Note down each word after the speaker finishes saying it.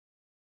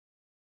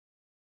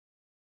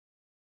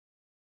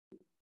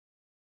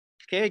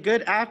Okay,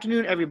 good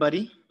afternoon,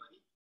 everybody.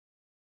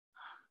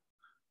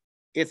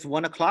 It's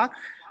 1 o'clock.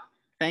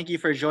 Thank you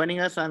for joining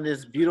us on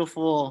this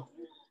beautiful,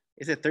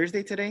 is it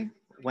Thursday today?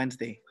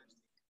 Wednesday.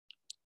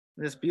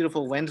 This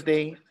beautiful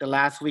Wednesday, the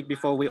last week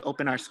before we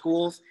open our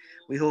schools.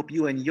 We hope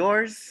you and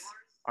yours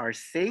are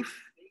safe.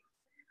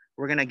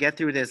 We're gonna get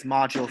through this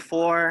module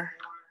 4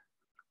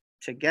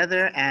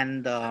 together,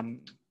 and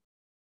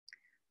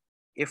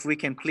if we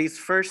can please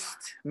first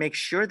make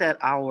sure that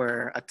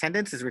our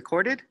attendance is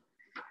recorded.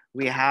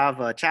 We have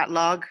a chat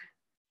log.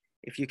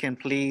 If you can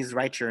please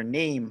write your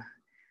name,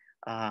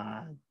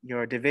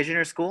 your division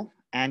or school,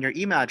 and your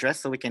email address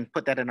so we can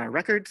put that in our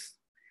records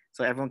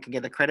so everyone can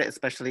get the credit,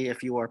 especially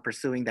if you are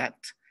pursuing that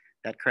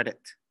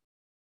credit.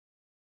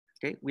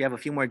 Okay, we have a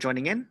few more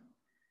joining in.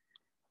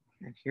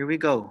 And here we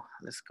go.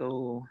 Let's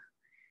go.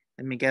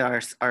 Let me get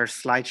our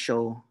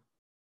slideshow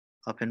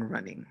up and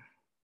running.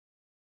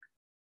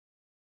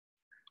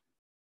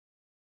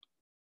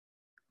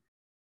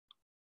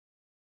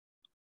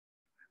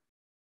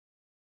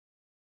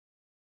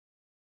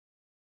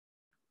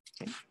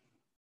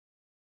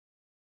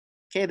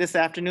 Okay, this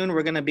afternoon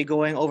we're going to be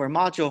going over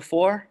module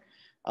 4.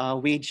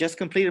 We just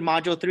completed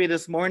module 3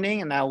 this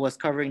morning, and that was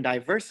covering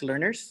diverse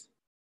learners.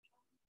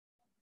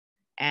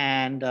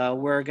 And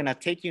we're going to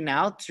take you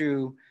now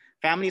through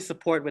family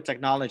support with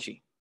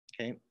technology.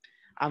 Okay,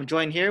 I'm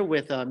joined here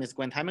with Ms.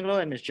 Gwen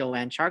Timinglo and Ms.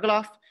 Joanne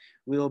Chargaloff.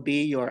 We will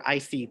be your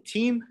IC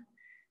team.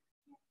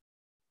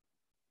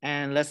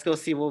 And let's go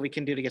see what we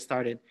can do to get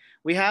started.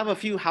 We have a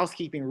few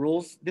housekeeping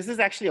rules. This is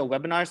actually a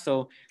webinar,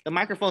 so the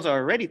microphones are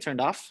already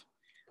turned off,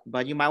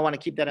 but you might want to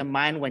keep that in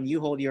mind when you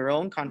hold your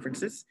own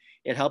conferences.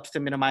 It helps to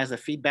minimize the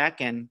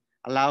feedback and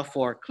allow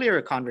for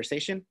clearer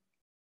conversation.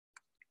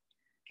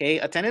 Okay,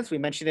 attendance, we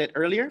mentioned it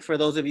earlier. For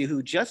those of you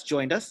who just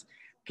joined us,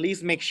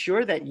 please make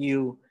sure that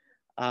you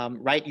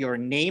write your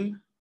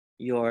name,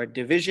 your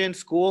division,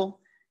 school,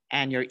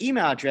 and your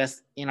email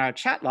address in our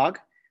chat log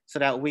so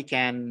that we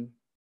can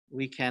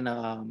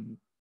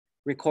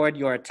record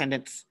your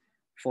attendance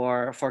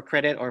for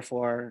credit or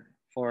for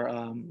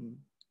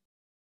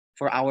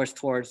hours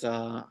towards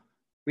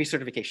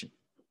recertification.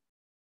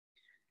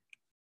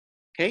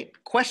 Okay,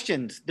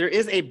 questions. There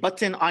is a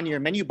button on your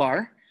menu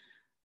bar,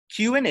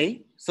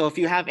 Q&A. So if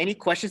you have any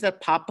questions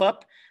that pop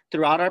up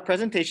throughout our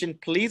presentation,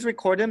 please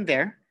record them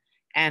there.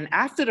 And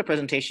after the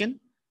presentation,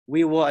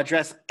 we will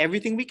address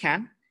everything we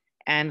can.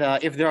 And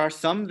if there are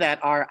some that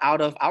are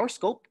out of our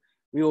scope,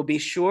 we will be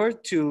sure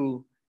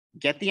to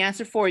get the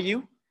answer for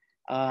you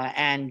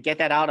and get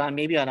that out on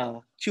maybe on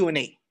a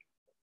Q&A,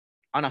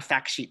 on a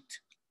fact sheet.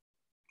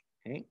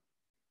 Okay.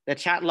 The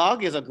chat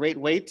log is a great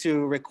way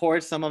to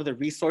record some of the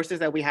resources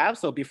that we have.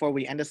 So before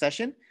we end the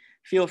session,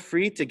 feel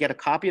free to get a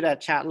copy of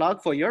that chat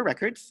log for your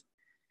records.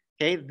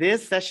 Okay,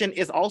 this session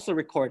is also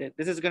recorded.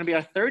 This is going to be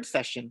our third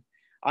session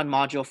on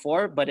module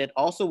 4, but it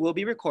also will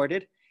be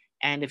recorded.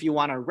 And if you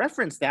want to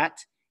reference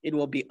that, it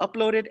will be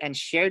uploaded and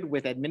shared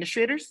with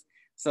administrators.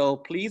 So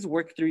please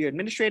work through your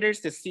administrators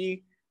to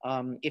see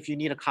if you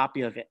need a copy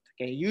of it.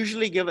 Okay,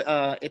 usually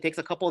it takes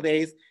a couple of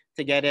days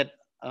to get it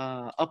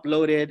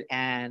uploaded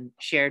and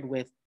shared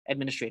with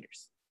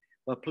administrators.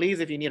 But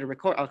please, if you need a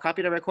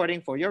copy of the recording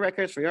for your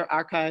records, for your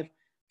archive,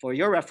 for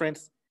your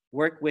reference,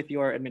 work with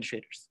your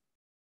administrators.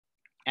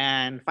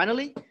 And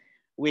finally,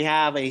 we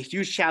have a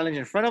huge challenge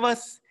in front of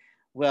us.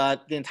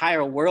 Well, the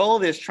entire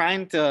world is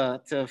trying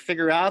to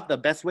figure out the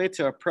best way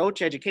to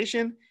approach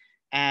education.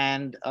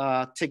 And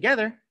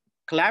together,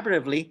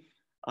 collaboratively,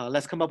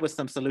 let's come up with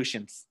some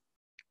solutions.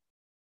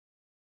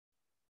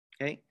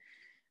 Okay.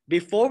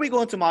 Before we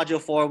go into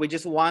module 4, we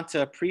just want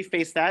to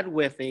preface that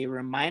with a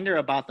reminder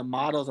about the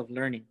models of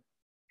learning.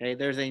 Okay,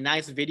 there's a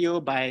nice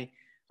video by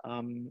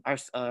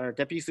our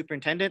deputy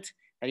superintendent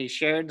that he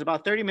shared. It's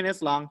about 30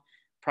 minutes long.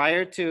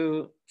 Prior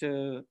to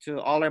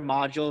all our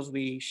modules,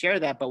 we share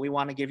that, but we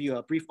want to give you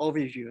a brief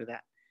overview of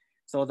that.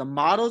 So the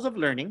models of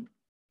learning,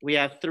 we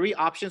have 3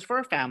 options for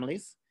our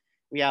families.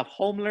 We have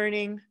home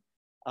learning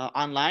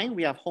online,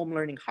 we have home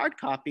learning hard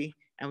copy,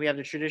 and we have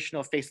the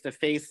traditional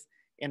face-to-face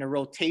in a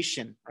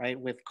rotation, right,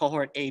 with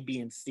cohort A,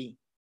 B, and C,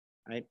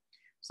 right?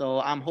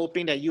 So I'm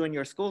hoping that you and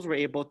your schools were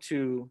able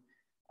to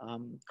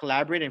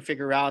collaborate and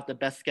figure out the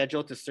best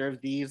schedule to serve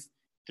these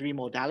 3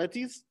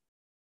 modalities,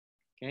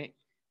 okay?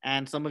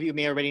 And some of you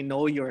may already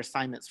know your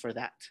assignments for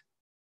that,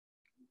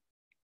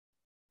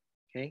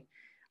 okay?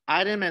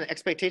 Item and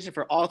expectation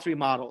for all 3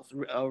 models,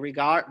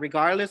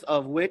 regardless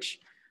of which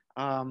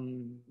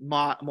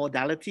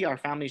modality our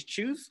families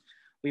choose,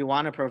 we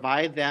want to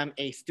provide them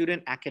a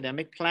student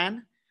academic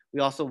plan. We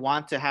also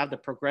want to have the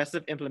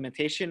progressive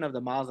implementation of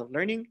the models of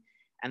learning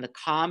and the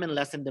common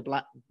lesson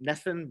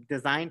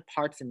design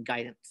parts and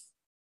guidance.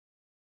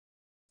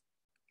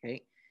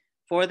 Okay,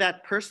 for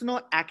that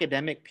personal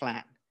academic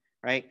plan,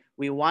 right?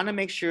 We want to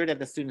make sure that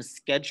the students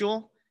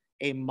schedule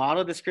a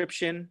model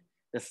description,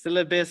 the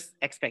syllabus,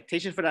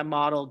 expectation for that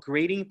model,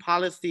 grading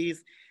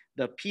policies,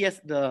 the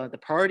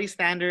priority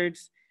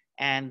standards,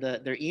 and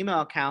their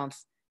email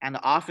accounts and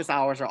the office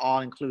hours are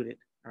all included,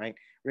 right?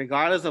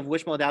 Regardless of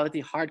which modality,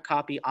 hard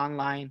copy,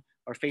 online,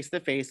 or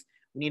face-to-face,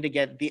 We need to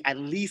get at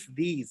least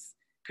these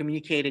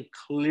communicated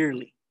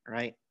clearly,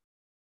 right?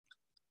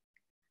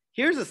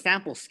 Here's a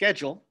sample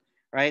schedule,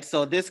 right?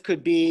 So this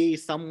could be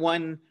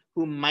someone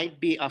who might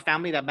be a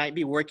family that might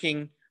be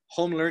working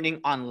home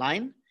learning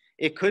online.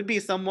 It could be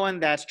someone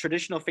that's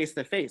traditional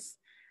face-to-face.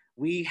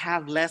 We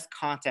have less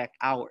contact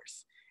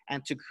hours.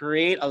 And to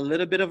create a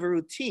little bit of a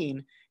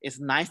routine, it's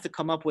nice to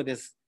come up with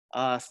this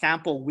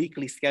sample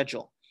weekly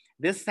schedule.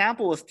 This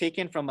sample was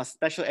taken from a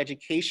special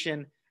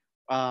education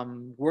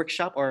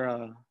workshop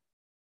or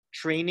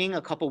training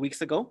a couple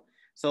weeks ago.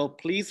 So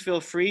please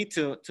feel free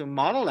to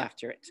model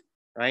after it,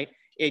 right?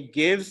 It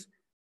gives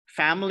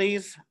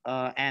families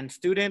and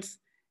students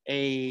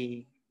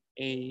a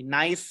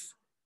nice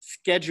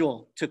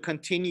schedule to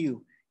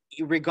continue,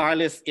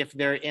 regardless if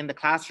they're in the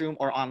classroom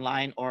or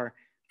online or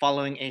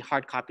following a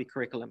hard copy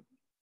curriculum,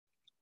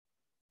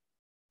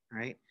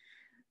 right?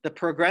 The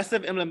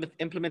progressive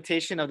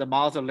implementation of the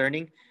models of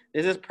learning,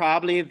 this is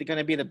probably going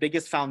to be the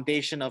biggest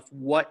foundation of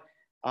what,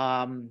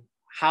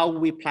 how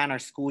we plan our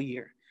school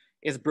year.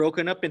 It's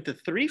broken up into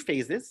 3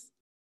 phases.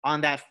 On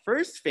that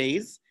first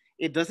phase,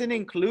 it doesn't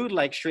include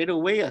like straight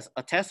away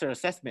a test or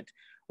assessment.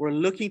 We're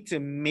looking to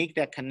make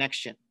that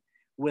connection.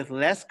 With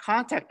less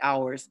contact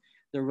hours,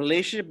 the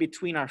relationship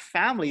between our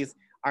families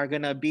are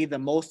gonna be the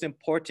most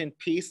important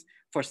piece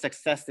for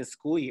success this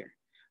school year.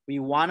 We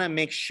wanna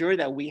make sure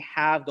that we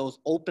have those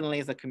open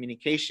lanes of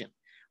communication.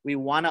 We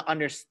wanna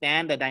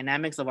understand the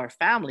dynamics of our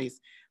families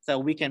so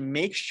we can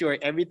make sure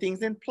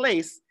everything's in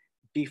place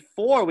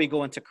before we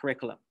go into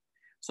curriculum.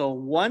 So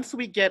once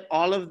we get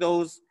all of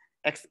those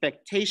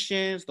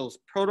expectations, those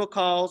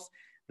protocols,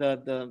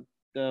 the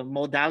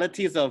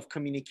modalities of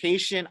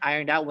communication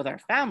ironed out with our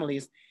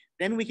families,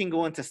 then we can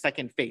go into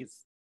second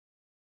phase,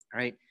 all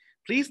right?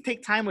 Please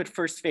take time with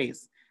first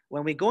phase.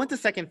 When we go into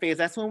second phase,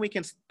 that's when we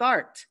can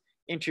start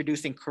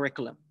introducing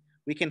curriculum.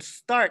 We can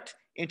start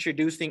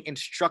introducing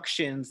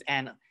instructions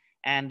and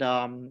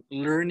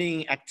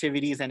learning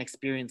activities and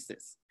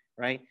experiences,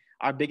 right?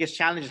 Our biggest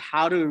challenge is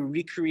how to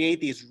recreate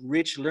these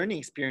rich learning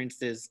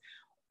experiences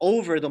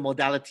over the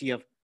modality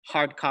of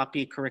hard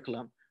copy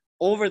curriculum,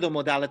 over the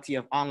modality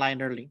of online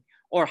learning,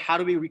 or how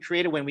do we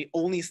recreate it when we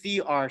only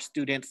see our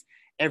students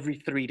every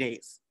 3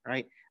 days,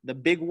 right? The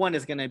big one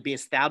is gonna be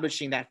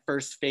establishing that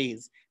first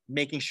phase,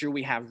 making sure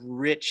we have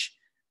rich,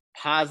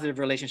 positive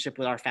relationship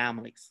with our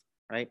families,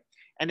 right?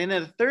 And then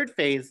the third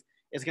phase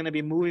is gonna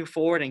be moving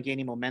forward and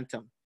gaining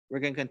momentum. We're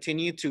gonna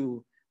continue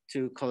to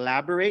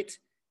collaborate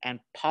and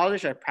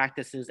polish our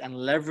practices and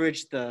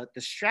leverage the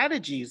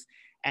strategies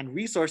and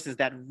resources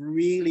that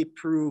really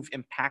prove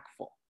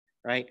impactful,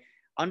 right?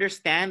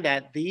 Understand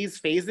that these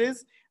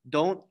phases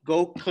don't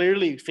go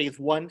clearly phase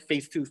 1,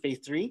 phase 2, phase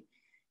 3.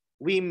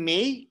 We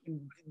may,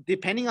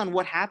 depending on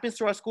what happens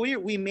to our school year,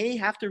 we may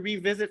have to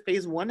revisit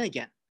phase 1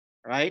 again,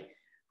 right?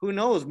 Who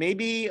knows?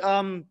 Maybe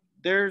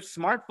their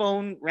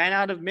smartphone ran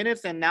out of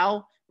minutes and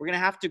now we're gonna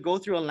have to go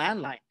through a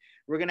landline.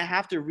 We're gonna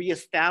have to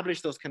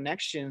reestablish those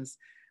connections,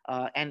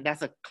 and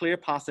that's a clear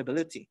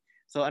possibility.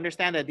 So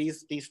understand that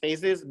these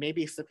phases may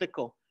be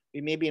cyclical. We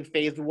may be in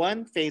phase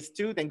 1, phase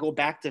 2, then go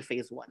back to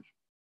phase 1,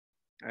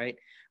 all right?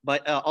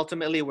 But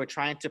ultimately, we're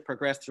trying to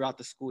progress throughout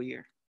the school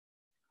year,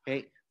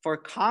 okay? For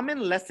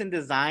common lesson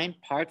design,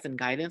 parts, and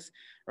guidance,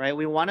 right?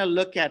 We wanna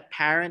look at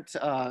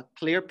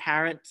clear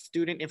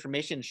parent-student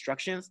information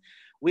instructions.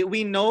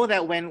 We know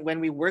that when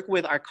we work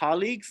with our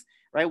colleagues,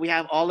 right, we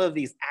have all of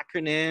these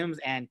acronyms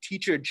and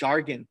teacher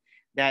jargon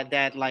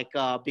that like,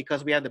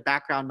 because we have the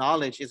background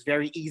knowledge, is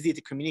very easy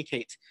to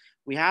communicate.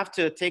 We have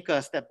to take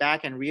a step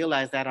back and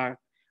realize that our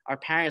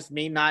parents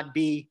may not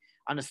be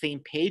on the same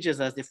page as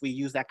us if we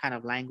use that kind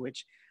of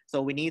language.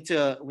 So we need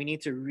to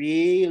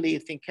really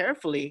think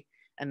carefully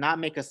and not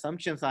make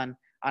assumptions on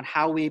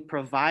how we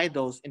provide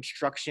those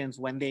instructions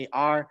when they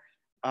are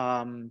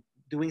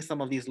doing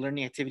some of these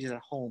learning activities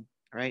at home,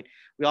 right?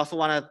 We also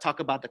want to talk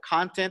about the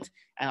content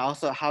and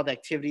also how the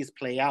activities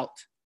play out.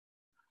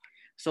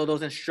 So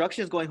those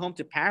instructions going home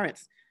to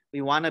parents,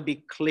 we want to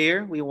be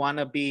clear, we want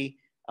to be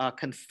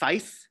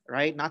concise,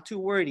 right? Not too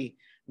wordy.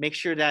 Make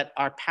sure that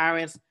our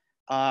parents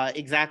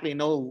exactly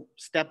know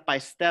step by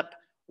step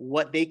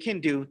what they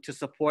can do to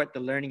support the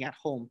learning at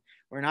home.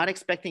 We're not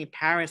expecting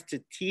parents to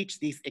teach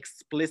these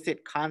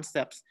explicit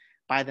concepts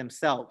by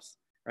themselves,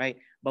 right?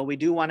 But we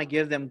do want to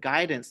give them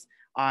guidance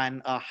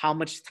on how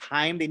much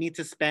time they need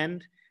to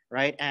spend,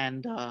 right?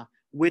 And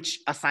which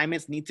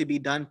assignments need to be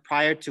done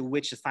prior to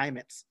which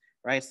assignments,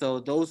 right? So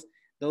those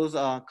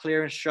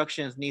clear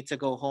instructions need to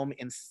go home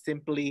in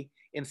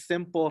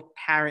simple,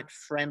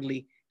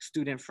 parent-friendly,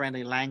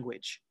 student-friendly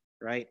language,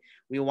 right?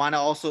 We want to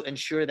also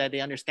ensure that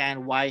they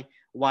understand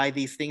why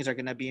these things are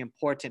going to be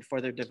important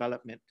for their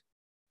development.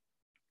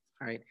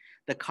 All right.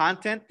 The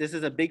content, this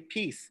is a big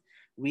piece.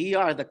 We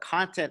are the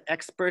content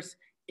experts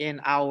in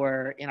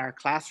our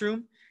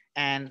classroom,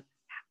 and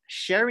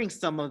sharing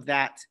some of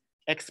that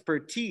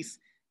expertise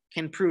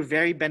can prove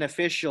very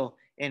beneficial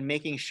in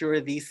making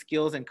sure these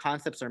skills and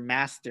concepts are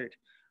mastered.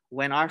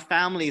 When our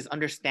families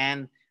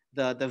understand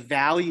the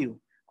value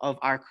of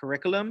our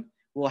curriculum,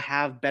 we'll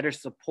have better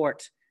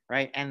support,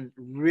 right? And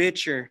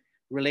richer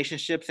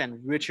relationships and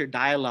richer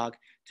dialogue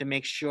to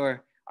make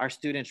sure our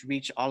students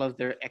reach all of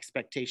their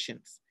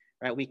expectations,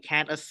 right? We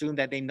can't assume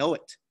that they know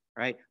it,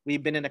 right?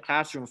 We've been in the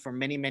classroom for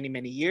many, many,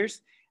 many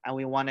years, and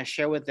we want to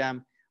share with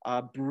them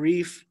a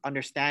brief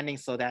understanding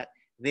so that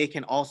they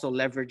can also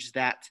leverage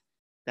that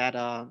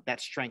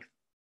strength,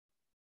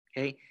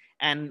 okay?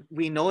 And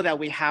we know that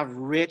we have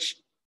rich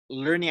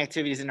learning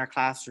activities in our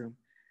classroom,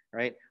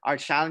 right? Our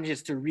challenge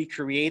is to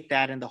recreate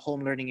that in the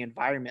home learning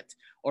environment,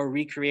 or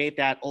recreate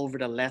that over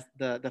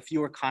the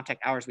fewer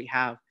contact hours we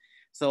have.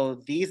 So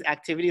these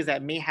activities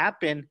that may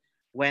happen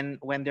when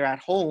they're at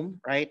home,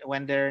 right?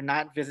 When they're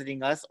not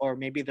visiting us, or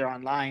maybe they're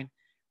online,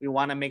 we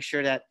want to make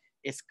sure that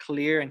it's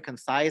clear and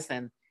concise,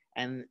 and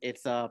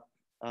it's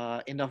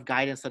enough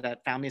guidance so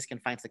that families can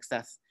find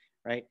success,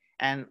 right?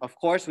 And of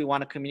course, we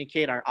want to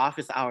communicate our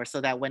office hours so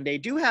that when they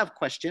do have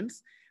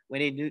questions, when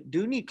they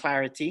do need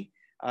clarity,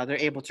 they're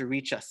able to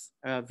reach us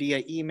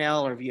via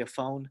email or via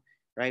phone,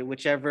 right?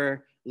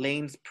 Whichever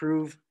lines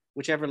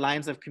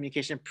of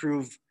communication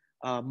prove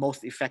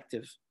most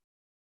effective,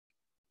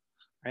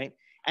 right?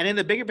 And in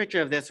the bigger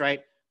picture of this, right,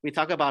 we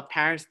talk about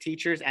parents,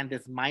 teachers, and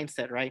this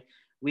mindset, right?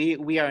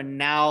 We are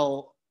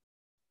now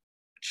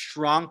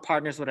strong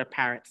partners with our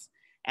parents,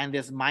 and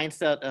this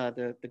mindset,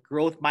 the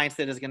growth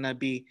mindset, is going to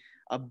be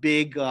a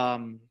big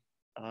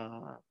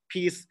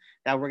piece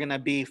that we're going to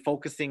be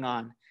focusing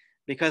on,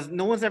 because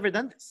no one's ever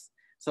done this.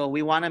 So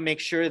we want to make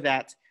sure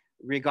that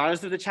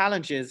regardless of the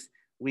challenges,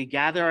 we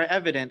gather our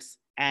evidence,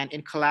 and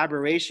in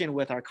collaboration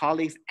with our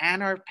colleagues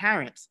and our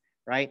parents,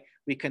 right,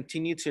 we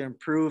continue to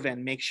improve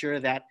and make sure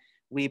that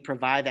we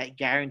provide that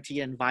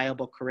guaranteed and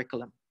viable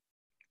curriculum,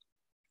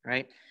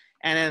 right?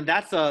 And then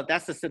that's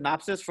the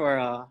synopsis for,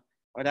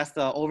 or that's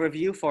the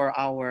overview for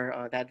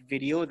our that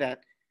video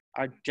that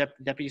our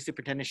Deputy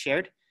Superintendent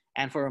shared.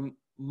 And for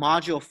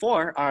Module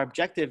 4, our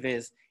objective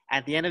is,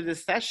 at the end of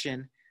this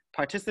session,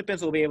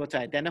 participants will be able to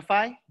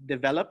identify,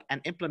 develop,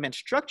 and implement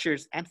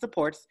structures and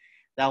supports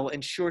that will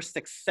ensure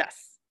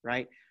success,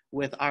 right,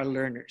 with our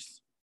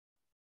learners.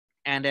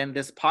 And then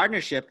this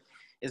partnership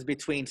is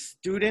between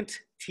student,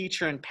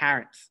 teacher, and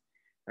parents,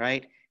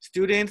 right?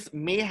 Students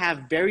may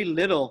have very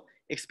little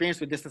experience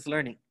with distance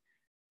learning.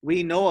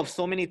 We know of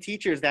so many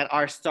teachers that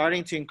are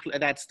starting to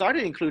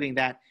started including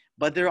that,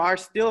 but there are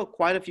still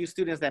quite a few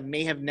students that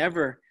may have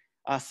never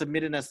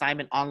submitted an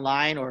assignment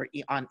online or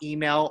on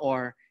email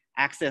or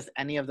access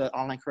any of the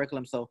online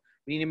curriculum. So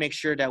we need to make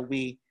sure that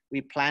we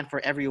plan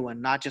for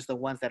everyone, not just the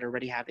ones that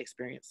already have the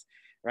experience,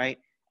 right?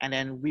 And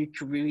then we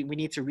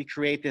need to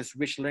recreate this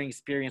rich learning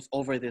experience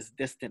over this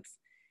distance.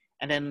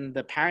 And then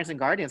the parents and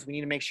guardians, we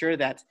need to make sure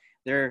that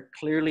they're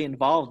clearly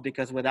involved,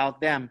 because without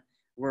them,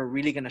 we're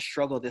really going to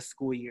struggle this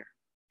school year,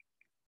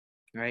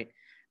 right?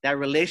 That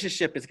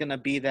relationship is going to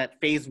be that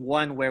phase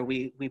one where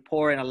we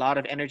pour in a lot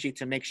of energy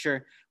to make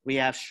sure we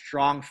have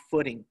strong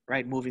footing,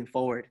 right, moving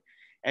forward.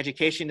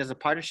 Education is a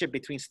partnership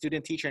between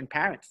student, teacher, and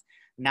parents,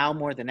 now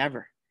more than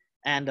ever.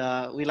 And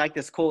we like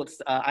this quote.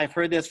 I've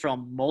heard this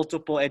from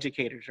multiple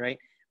educators, right?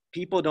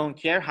 People don't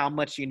care how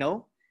much you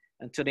know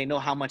until they know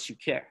how much you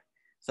care.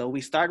 So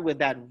we start with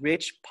that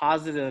rich,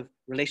 positive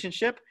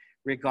relationship.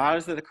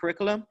 Regardless of the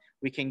curriculum,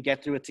 we can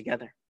get through it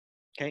together,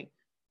 okay?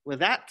 With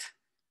that,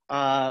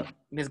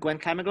 Ms. Gwen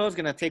Camiglo is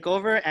gonna take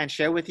over and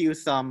share with you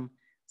some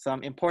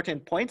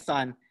important points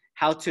on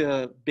how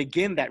to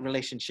begin that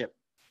relationship.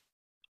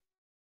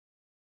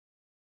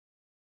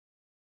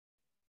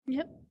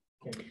 Yep.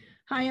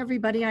 Hi,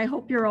 everybody. I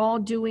hope you're all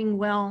doing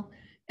well.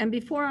 And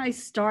before I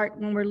start,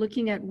 when we're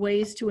looking at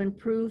ways to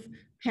improve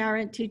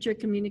parent-teacher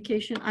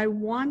communication, I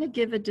want to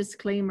give a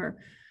disclaimer.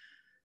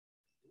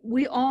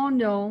 We all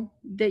know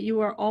that you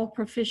are all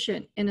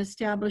proficient in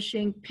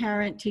establishing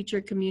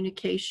parent-teacher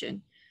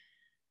communication.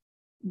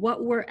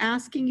 What we're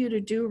asking you to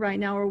do right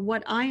now, or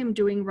what I am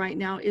doing right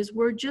now, is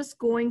we're just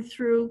going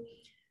through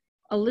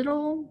a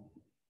little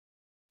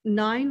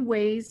 9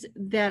 ways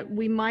that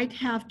we might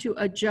have to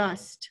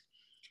adjust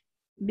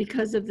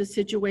because of the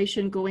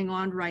situation going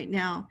on right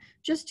now,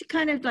 just to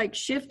kind of like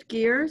shift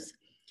gears,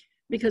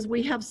 because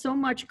we have so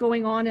much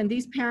going on and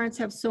these parents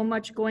have so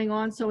much going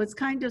on. So it's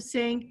kind of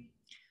saying,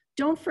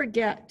 don't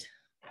forget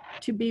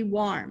to be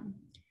warm.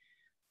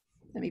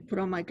 Let me put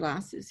on my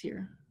glasses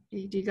here.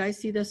 Do you guys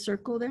see the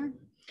circle there?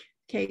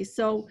 Okay,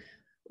 so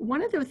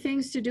one of the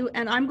things to do,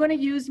 and I'm going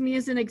to use me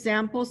as an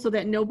example so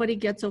that nobody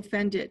gets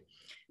offended.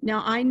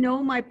 Now, I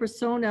know my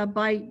persona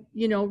by,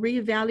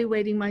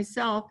 reevaluating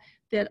myself,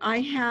 that I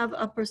have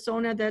a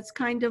persona that's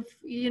kind of,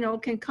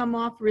 can come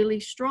off really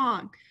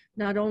strong,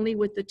 not only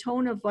with the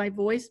tone of my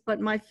voice, but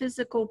my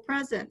physical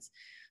presence.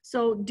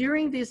 So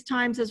during these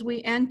times, as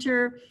we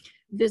enter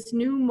this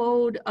new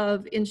mode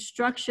of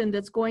instruction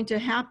that's going to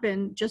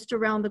happen just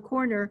around the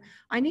corner,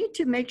 I need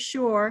to make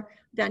sure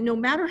that no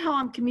matter how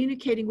I'm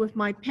communicating with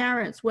my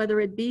parents, whether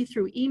it be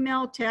through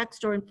email,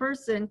 text, or in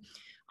person,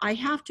 I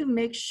have to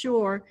make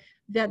sure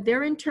that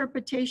their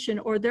interpretation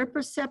or their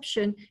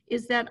perception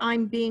is that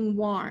I'm being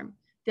warm,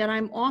 that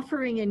I'm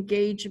offering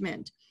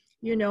engagement.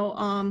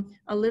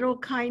 A little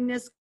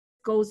kindness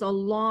goes a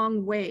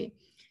long way.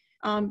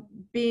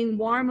 Being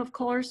warm, of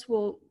course,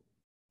 will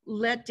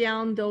let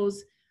down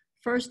those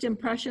first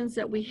impressions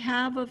that we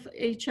have of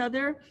each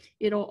other.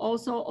 It'll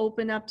also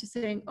open up to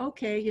saying,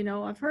 okay, you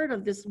know, I've heard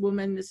of this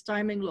woman, this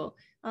timing low.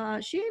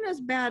 She ain't as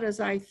bad as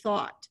I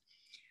thought.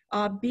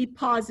 Be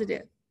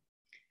positive.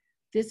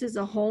 This is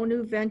a whole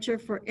new venture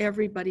for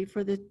everybody,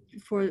 for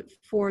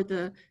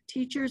the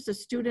teachers, the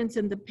students,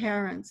 and the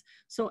parents.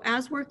 So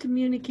as we're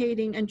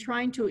communicating and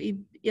trying to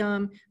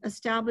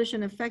establish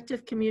an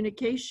effective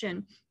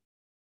communication,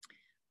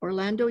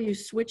 Orlando, you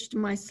switched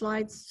my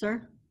slides,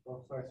 sir.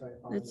 Oh, sorry.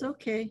 It's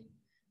okay.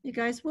 You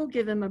guys, we'll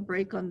give him a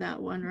break on that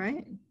one,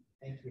 right?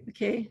 Thank you.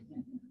 Okay,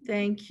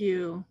 thank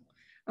you.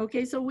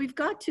 Okay, so we've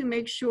got to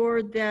make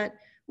sure that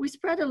we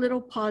spread a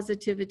little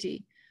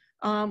positivity.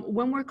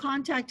 When we're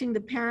contacting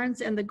the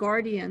parents and the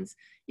guardians,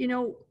 you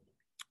know,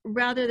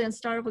 rather than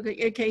start off with,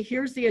 okay,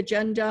 here's the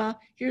agenda,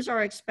 here's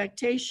our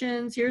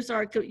expectations, here's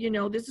our, you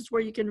know, this is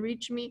where you can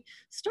reach me.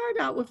 Start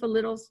out with a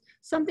little,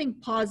 something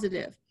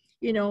positive,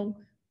 you know,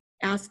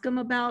 ask them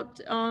about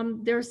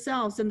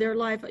themselves and their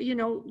life, you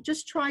know,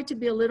 just try to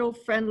be a little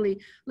friendly.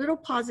 Little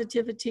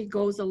positivity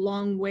goes a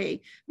long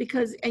way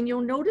because, and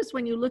you'll notice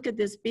when you look at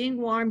this, being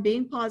warm,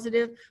 being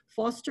positive,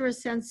 foster a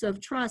sense of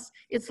trust.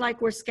 It's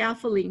like we're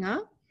scaffolding,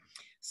 huh?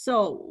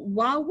 So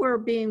while we're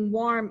being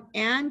warm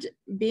and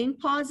being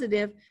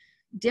positive,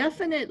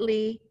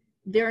 definitely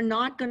they're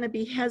not going to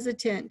be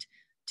hesitant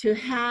to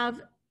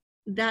have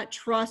that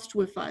trust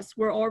with us.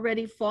 We're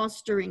already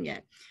fostering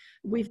it.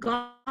 We've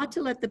got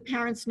to let the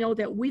parents know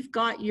that we've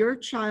got your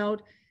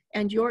child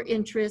and your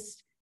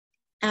interests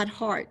at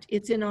heart.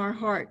 It's in our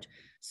heart.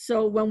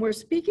 So when we're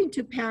speaking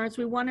to parents,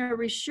 we want to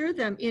reassure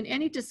them in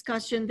any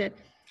discussion that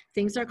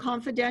things are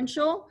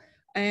confidential,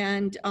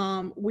 and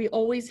we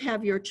always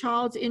have your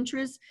child's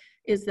interest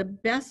is the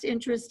best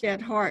interest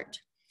at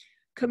heart.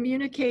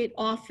 Communicate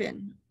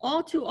often,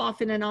 all too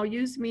often, and I'll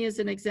use me as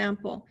an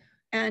example.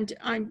 And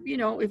I'm, you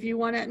know, if you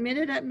want to admit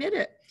it, admit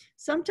it.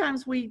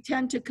 Sometimes we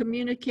tend to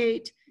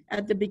communicate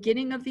at the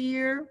beginning of the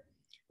year,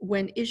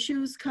 when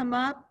issues come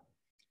up,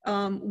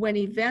 when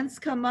events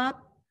come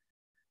up,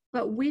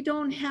 but we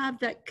don't have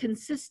that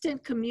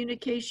consistent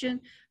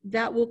communication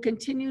that will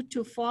continue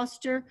to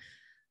foster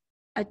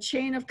a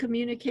chain of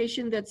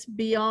communication that's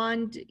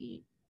beyond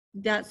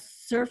that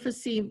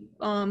surfacey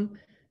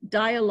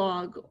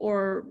dialogue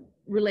or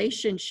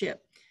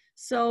relationship.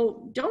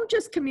 So don't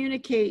just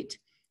communicate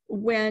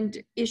when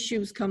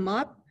issues come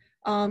up.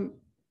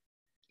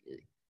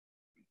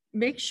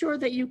 Make sure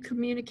that you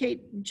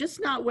communicate just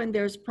not when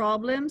there's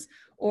problems,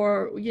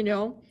 or, you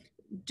know,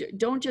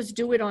 don't just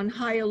do it on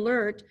high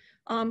alert.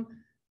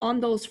 On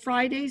those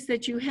Fridays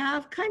that you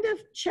have, kind of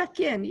check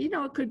in. You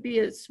know, it could be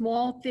a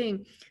small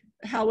thing.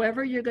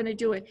 However you're going to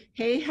do it.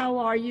 Hey, how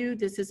are you?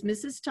 This is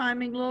Mrs.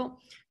 Timinglow.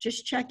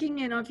 Just checking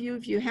in on you.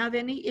 If you have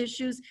any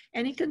issues,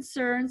 any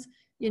concerns,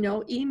 you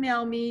know,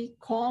 email me,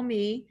 call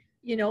me,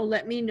 you know,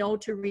 let me know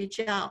to reach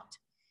out.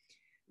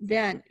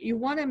 Then you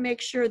want to make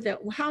sure that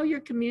how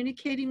you're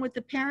communicating with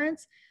the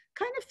parents,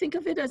 kind of think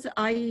of it as an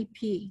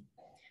IEP.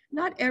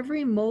 Not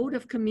every mode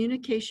of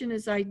communication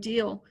is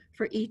ideal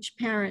for each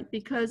parent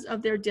because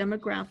of their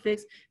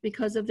demographics,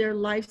 because of their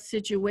life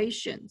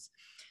situations.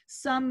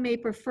 Some may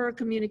prefer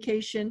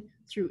communication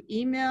through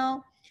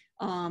email,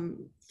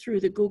 through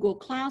the Google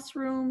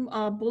Classroom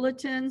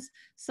bulletins.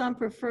 Some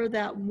prefer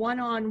that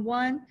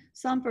one-on-one.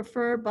 Some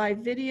prefer by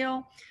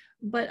video.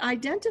 But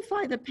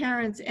identify the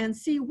parents and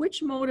see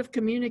which mode of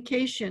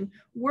communication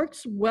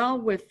works well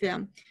with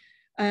them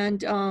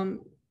and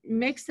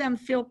makes them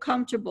feel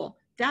comfortable.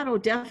 That'll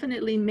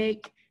definitely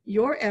make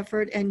your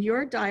effort and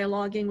your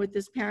dialoguing with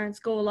these parents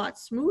go a lot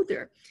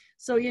smoother.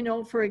 So, you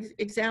know, for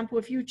example,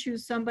 if you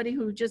choose somebody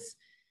who just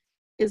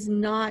is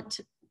not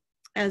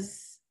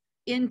as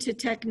into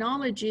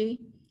technology,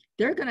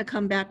 they're going to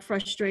come back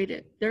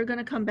frustrated. They're going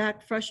to come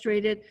back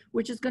frustrated,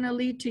 which is going to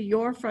lead to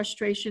your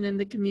frustration in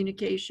the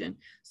communication.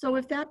 So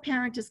if that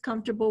parent is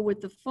comfortable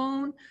with the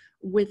phone,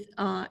 with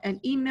an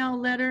email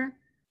letter,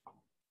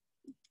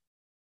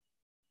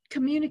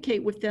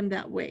 communicate with them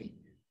that way.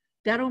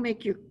 That'll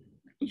make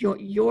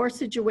your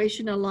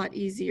situation a lot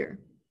easier.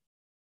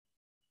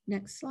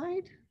 Next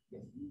slide.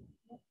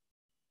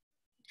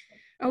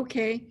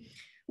 Okay.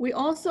 We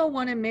also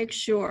want to make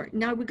sure,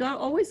 now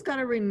always got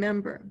to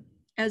remember,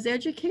 as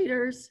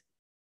educators,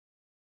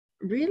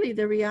 really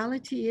the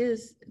reality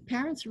is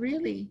parents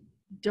really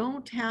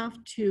don't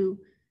have to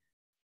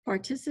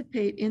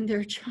participate in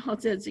their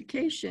child's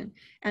education.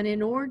 And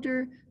in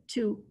order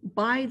to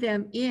buy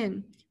them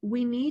in,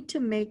 we need to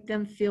make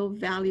them feel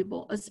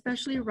valuable,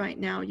 especially right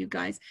now, you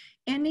guys.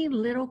 Any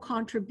little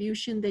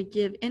contribution they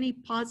give, any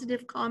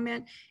positive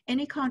comment,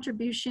 any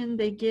contribution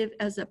they give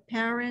as a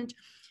parent,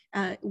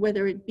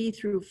 whether it be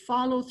through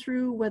follow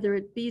through, whether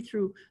it be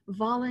through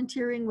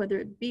volunteering, whether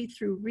it be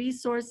through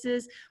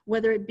resources,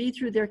 whether it be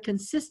through their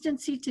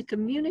consistency to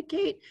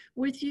communicate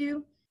with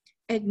you,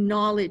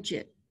 acknowledge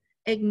it,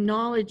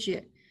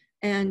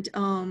 and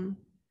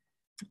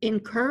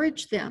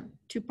encourage them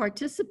to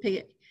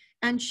participate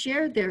and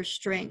share their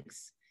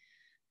strengths.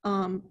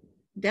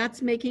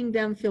 That's making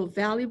them feel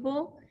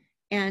valuable,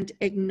 and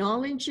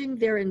acknowledging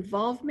their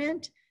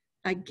involvement,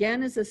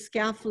 again, is a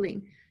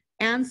scaffolding.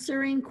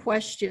 Answering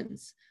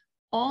questions.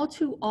 All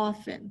too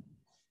often,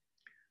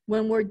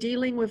 when we're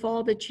dealing with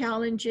all the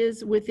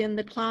challenges within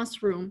the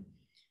classroom,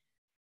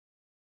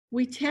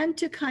 we tend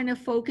to kind of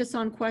focus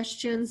on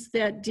questions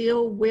that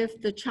deal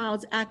with the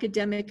child's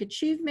academic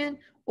achievement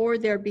or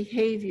their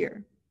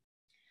behavior.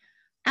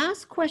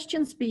 Ask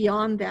questions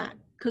beyond that,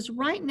 because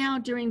right now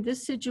during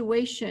this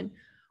situation,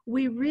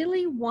 we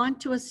really want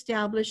to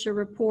establish a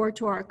rapport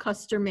to our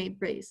customer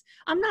base.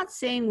 I'm not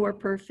saying we're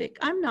perfect.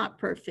 I'm not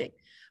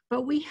perfect,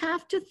 but we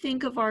have to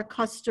think of our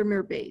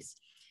customer base,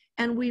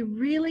 and we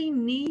really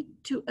need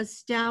to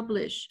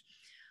establish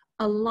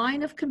a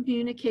line of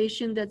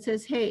communication that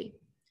says, hey,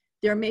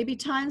 there may be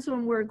times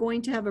when we're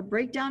going to have a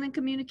breakdown in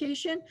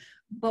communication,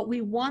 but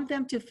we want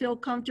them to feel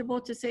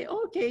comfortable to say,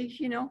 oh, okay,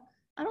 you know,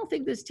 I don't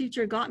think this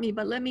teacher got me,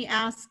 but let me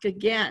ask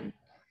again.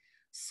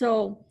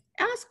 So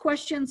ask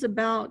questions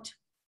about,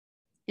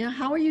 you know,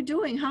 how are you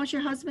doing? How's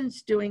your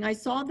husband's doing? I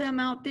saw them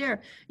out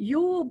there.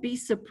 You will be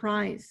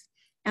surprised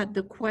at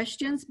the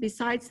questions,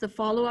 besides the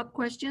follow-up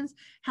questions,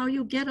 how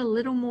you get a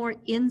little more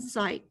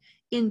insight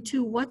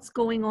into what's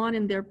going on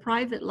in their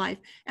private life.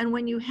 And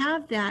when you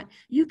have that,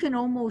 you can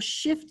almost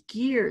shift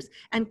gears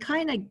and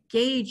kind of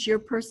gauge your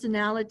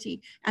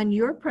personality and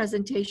your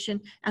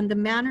presentation and the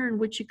manner in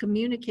which you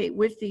communicate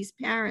with these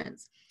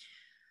parents.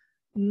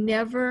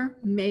 Never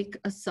make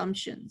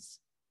assumptions.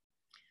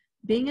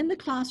 Being in the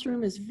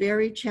classroom is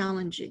very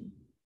challenging.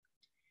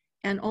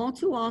 And all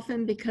too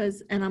often,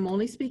 because, and I'm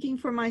only speaking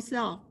for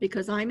myself,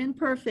 because I'm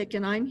imperfect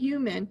and I'm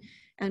human,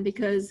 and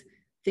because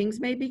things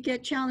maybe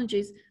get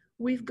challenges,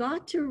 we've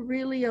got to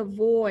really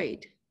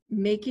avoid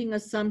making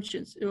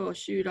assumptions. Oh,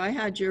 shoot, I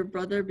had your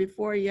brother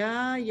before.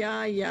 Yeah.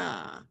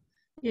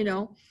 You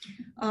know,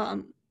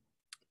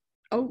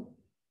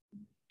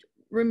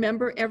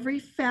 remember, every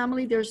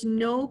family, there's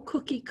no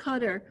cookie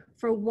cutter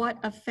for what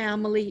a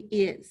family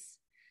is.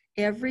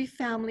 Every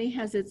family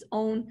has its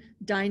own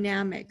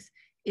dynamics,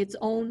 its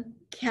own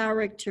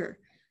character,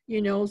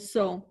 you know,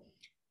 so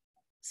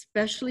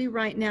especially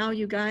right now,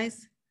 you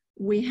guys,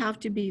 we have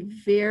to be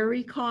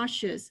very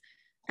cautious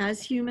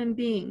as human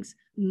beings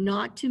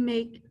not to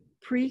make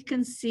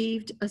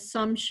preconceived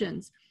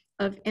assumptions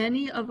of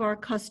any of our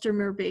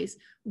customer base,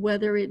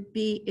 whether it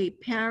be a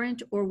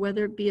parent or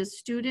whether it be a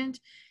student.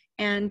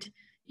 And,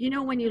 you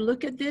know, when you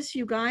look at this,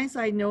 you guys,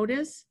 I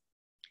notice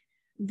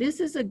this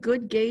is a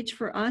good gauge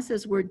for us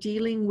as we're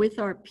dealing with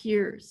our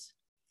peers.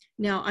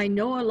 Now, I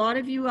know a lot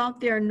of you out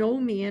there know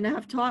me and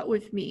have taught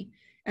with me,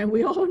 and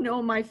we all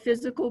know my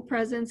physical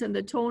presence and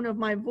the tone of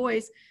my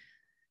voice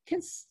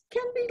can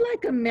be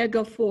like a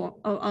megaphone,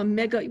 what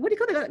do you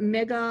call it?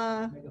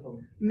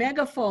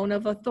 Megaphone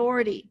of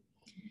authority.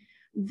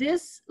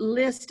 This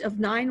list of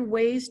 9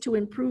 ways to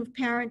improve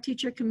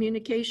parent-teacher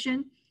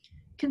communication,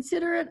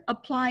 consider it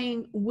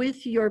applying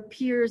with your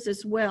peers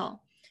as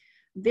well.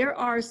 There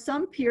are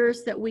some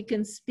peers that we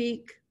can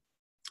speak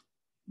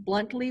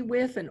bluntly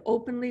with and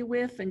openly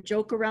with and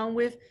joke around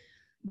with.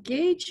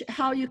 Gauge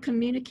how you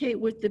communicate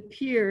with the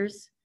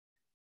peers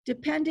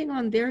depending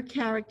on their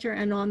character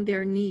and on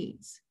their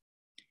needs.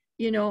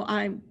 You know,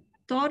 I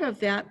thought of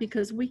that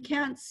because we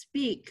can't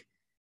speak,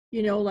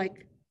 you know,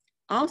 like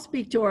I'll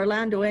speak to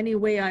Orlando any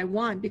way I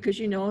want because,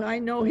 you know, I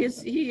know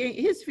his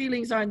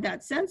feelings aren't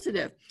that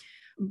sensitive.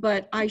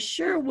 But I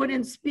sure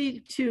wouldn't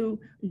speak to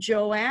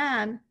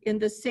Joanne in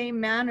the same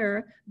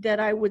manner that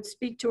I would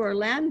speak to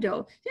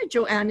Orlando. Yeah,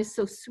 Joanne is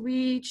so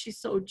sweet, she's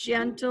so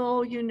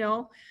gentle, you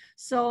know.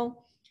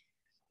 So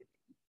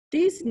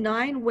these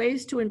 9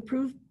 ways to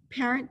improve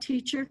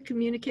parent-teacher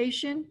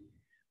communication,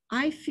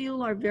 I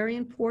feel are very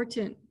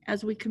important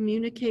as we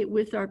communicate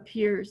with our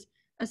peers,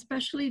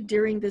 especially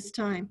during this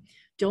time.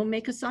 Don't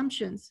make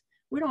assumptions.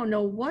 We don't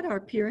know what our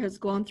peer has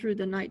gone through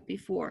the night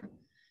before.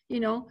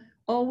 You know,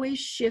 always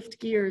shift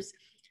gears.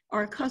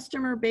 Our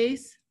customer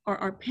base are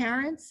our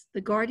parents,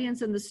 the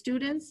guardians, and the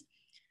students,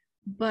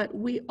 but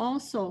we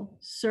also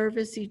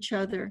service each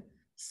other.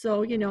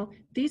 So, you know,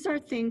 these are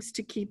things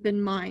to keep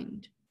in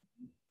mind.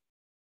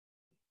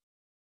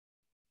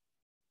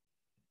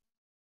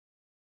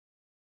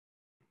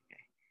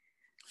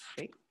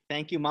 Okay.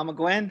 Thank you, Mama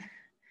Gwen.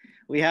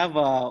 We have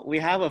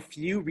a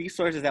few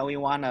resources that we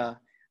want to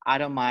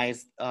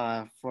itemize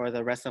for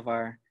the rest of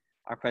our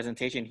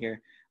presentation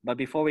here. But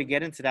before we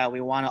get into that,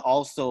 we want to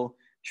also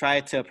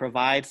try to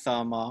provide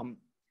some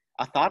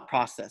a thought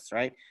process,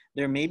 right?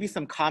 There may be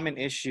some common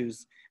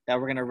issues that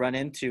we're going to run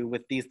into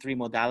with these 3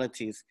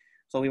 modalities.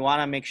 So we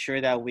want to make sure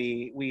that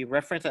we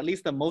reference at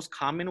least the most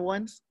common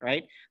ones,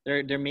 right?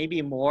 There may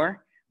be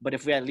more, but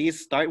if we at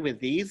least start with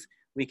these,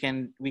 we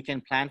can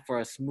plan for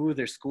a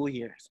smoother school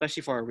year,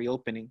 especially for a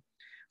reopening.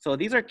 So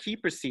these are key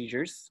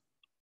procedures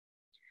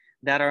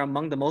that are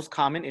among the most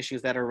common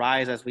issues that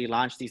arise as we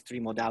launch these 3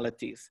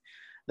 modalities.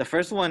 The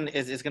first one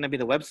is going to be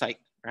the website,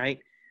 right?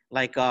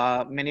 Like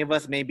many of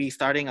us may be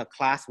starting a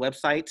class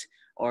website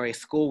or a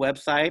school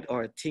website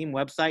or a team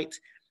website,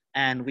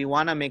 and we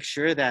want to make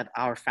sure that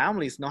our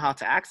families know how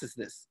to access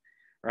this,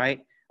 right?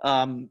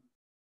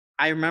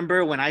 I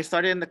remember when I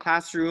started in the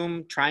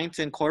classroom trying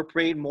to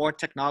incorporate more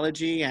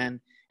technology and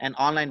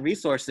online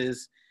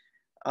resources,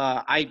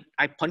 I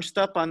punched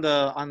up on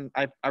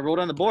I wrote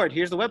on the board,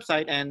 here's the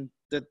website, and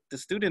the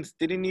students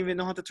didn't even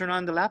know how to turn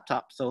on the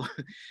laptop. So,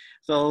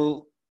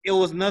 so it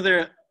was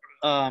another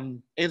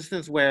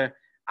instance where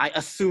I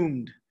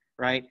assumed,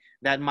 right,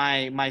 that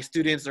my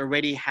students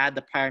already had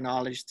the prior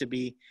knowledge to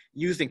be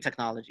using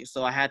technology.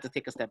 So I had to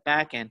take a step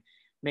back and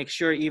make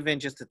sure even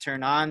just to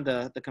turn on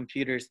the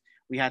computers,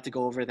 we had to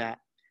go over that.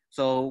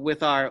 So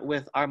with our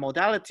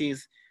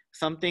modalities,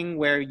 something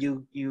where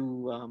you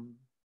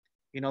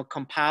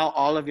compile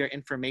all of your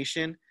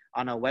information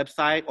on a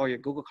website or your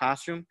Google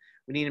Classroom,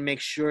 we need to make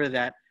sure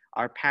that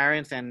our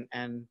parents and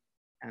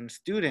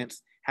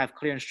students have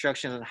clear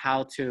instructions on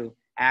how to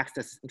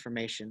access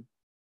information.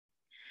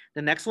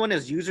 The next one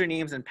is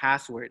usernames and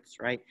passwords,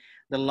 right?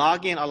 The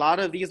login, a lot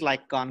of these,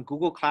 like on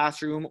Google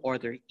Classroom or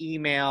their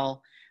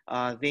email,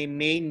 they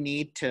may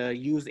need to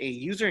use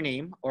a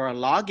username or a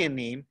login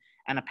name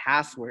and a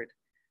password,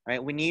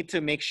 right? We need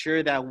to make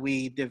sure that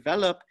we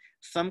develop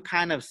some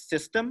kind of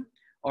system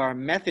or a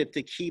method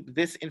to keep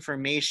this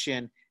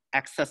information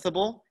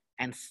accessible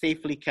and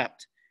safely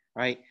kept,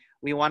 right?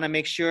 We want to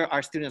make sure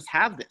our students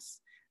have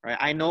this, right?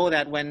 I know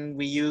that when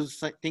we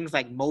use things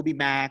like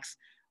MobyMax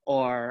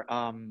or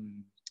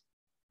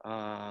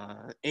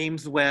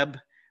AimsWeb,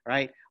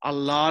 right? A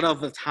lot of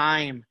the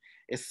time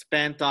is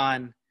spent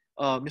on,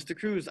 Mr.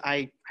 Cruz,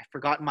 I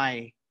forgot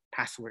my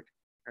password,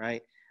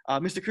 right?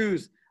 Mr.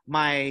 Cruz,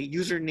 my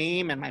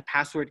username and my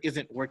password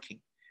isn't working.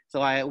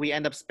 So we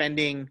end up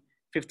spending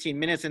 15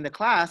 minutes in the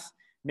class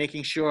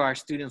making sure our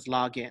students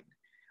log in.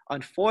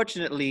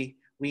 Unfortunately,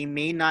 we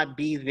may not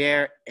be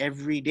there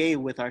every day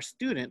with our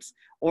students,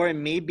 or it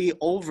may be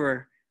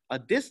over a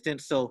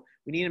distance. So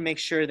we need to make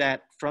sure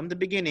that from the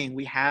beginning,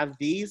 we have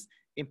these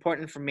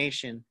important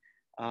information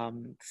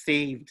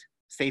saved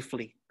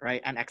safely,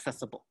 right, and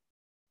accessible.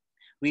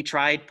 We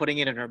tried putting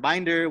it in our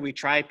binder. We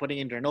tried putting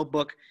it in our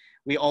notebook.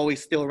 We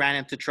always still ran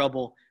into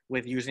trouble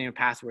with username and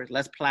password.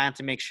 Let's plan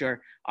to make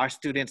sure our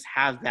students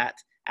have that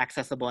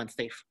accessible and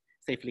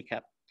safely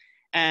kept.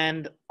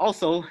 And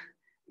also,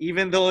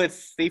 even though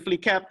it's safely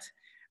kept,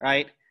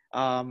 right,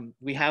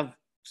 we have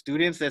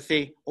students that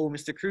say, oh,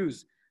 Mr.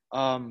 Cruz,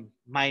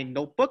 my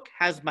notebook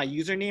has my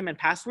username and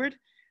password,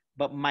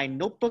 but my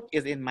notebook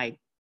is in my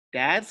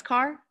dad's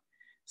car.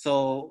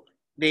 So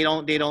they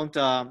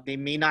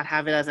may not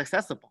have it as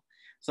accessible.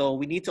 So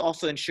we need to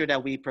also ensure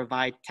that we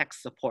provide tech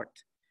support,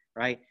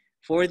 right?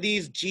 For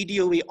these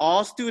GDOE,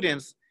 all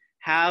students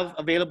have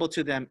available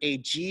to them a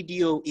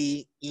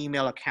GDOE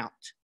email account,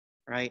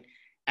 right?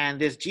 And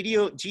this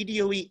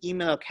GDOE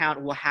email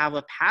account will have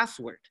a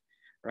password,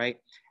 right?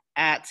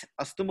 At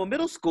Ostumbo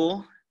Middle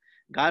School,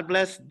 God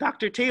bless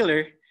Dr.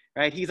 Taylor,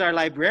 right? He's our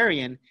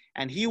librarian,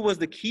 and he was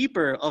the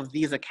keeper of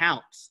these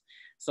accounts.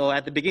 So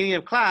at the beginning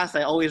of class,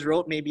 I always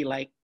wrote maybe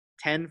like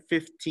 10,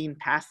 15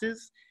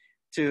 passes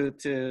to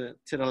the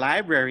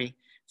library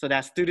so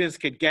that students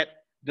could get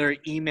their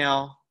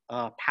email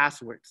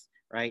passwords,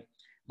 right?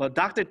 But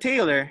Dr.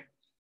 Taylor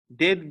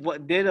did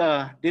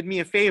me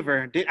a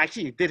favor,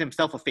 did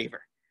himself a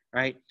favor,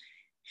 right?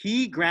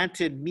 He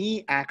granted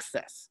me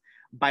access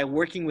by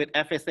working with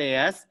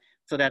FSAS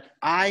so that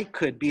I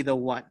could be the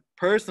one,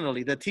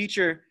 personally, the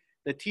teacher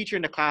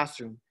in the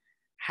classroom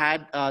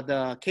had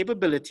the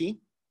capability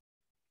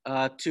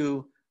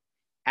to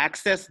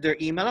access their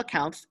email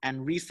accounts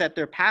and reset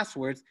their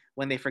passwords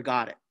when they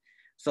forgot it.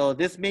 So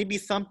this may be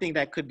something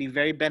that could be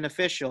very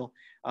beneficial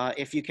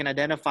if you can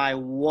identify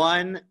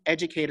one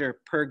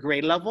educator per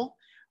grade level,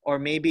 or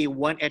maybe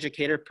one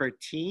educator per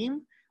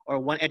team, or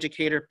one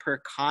educator per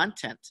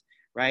content,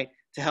 right?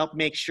 To help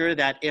make sure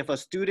that if a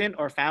student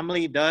or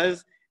family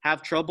does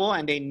have trouble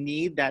and they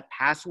need that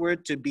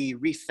password to be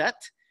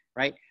reset,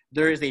 right?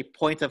 There is a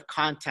point of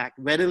contact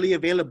readily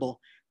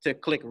available to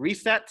click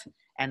reset,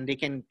 and they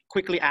can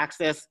quickly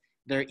access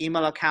their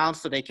email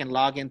accounts so they can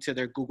log into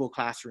their Google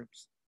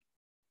Classrooms.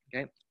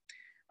 Okay.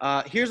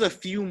 Here's a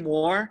few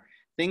more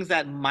things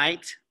that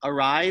might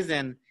arise,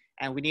 and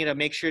we need to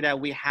make sure that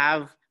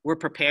we're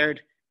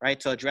prepared, right,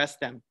 to address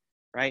them,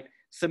 right?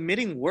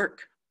 Submitting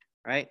work,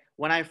 right?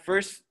 When I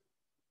first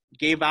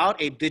gave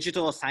out a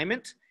digital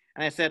assignment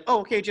and I said, oh,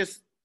 okay,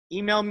 just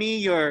email me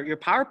your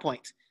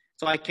PowerPoint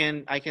so I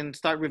can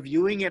start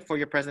reviewing it for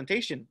your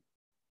presentation.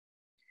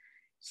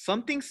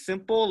 Something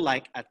simple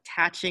like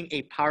attaching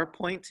a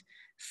PowerPoint,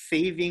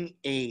 saving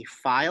a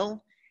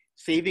file,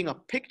 saving a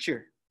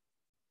picture.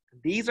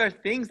 These are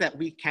things that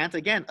we can't,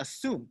 again,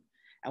 assume.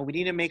 And we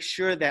need to make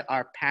sure that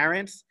our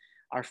parents,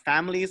 our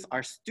families,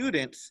 our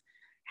students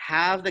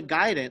have the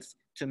guidance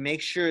to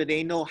make sure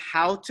they know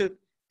how to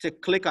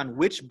click on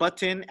which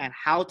button and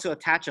how to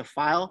attach a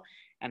file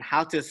and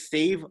how to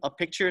save a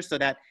picture so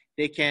that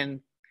they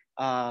can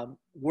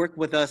work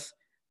with us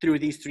through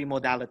these three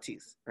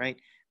modalities, right?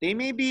 They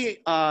may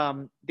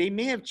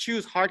have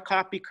choose hard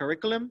copy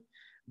curriculum,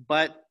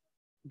 but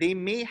they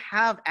may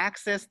have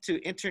access to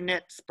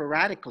internet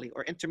sporadically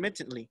or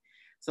intermittently.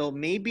 So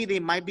maybe they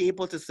might be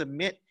able to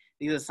submit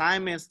these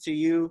assignments to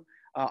you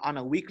on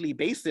a weekly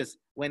basis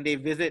when they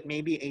visit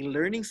maybe a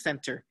learning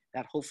center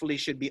that hopefully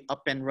should be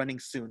up and running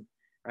soon,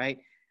 right?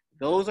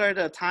 Those are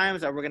the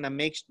times that we're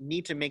gonna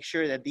need to make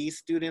sure that these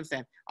students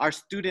and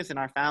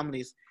our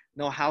families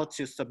know how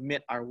to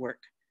submit our work,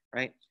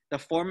 right? The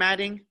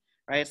formatting,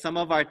 right? Some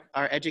of our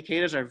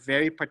educators are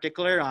very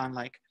particular on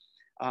like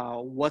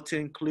what to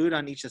include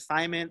on each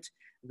assignment,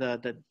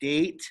 the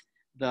date,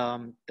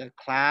 the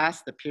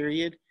class, the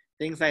period,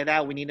 things like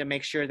that. We need to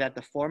make sure that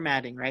the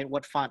formatting, right?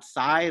 What font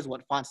size,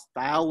 what font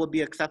style will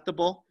be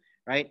acceptable,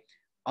 right?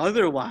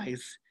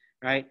 Otherwise,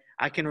 right?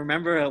 I can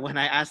remember when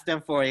I asked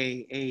them for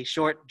a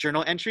short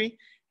journal entry,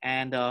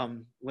 and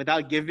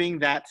without giving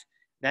that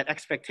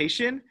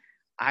expectation,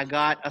 I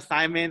got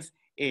assignments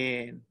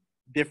in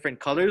different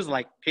colors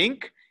like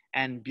pink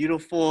and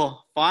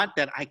beautiful font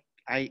that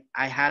I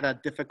had a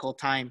difficult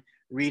time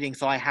reading.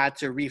 So I had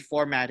to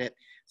reformat it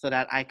so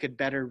that I could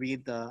better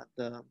read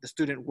the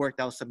student work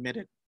that was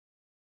submitted.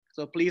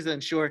 So please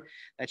ensure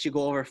that you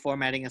go over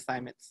formatting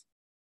assignments,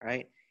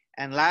 right?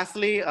 And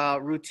lastly,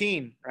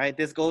 routine, right?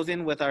 This goes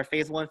in with our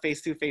phase 1,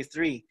 phase 2, phase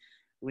 3.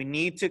 We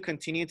need to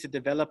continue to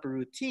develop a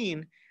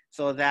routine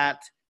so that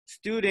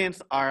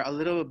students are a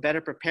little bit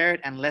better prepared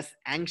and less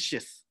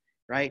anxious,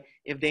 right?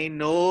 If they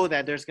know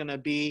that there's gonna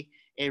be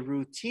a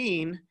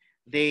routine,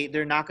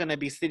 they're not gonna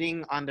be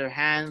sitting on their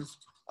hands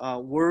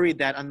worried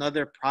that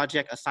another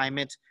project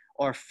assignment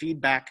or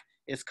feedback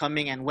is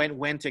coming and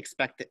when to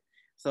expect it.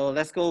 So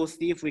let's go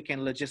see if we can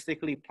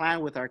logistically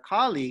plan with our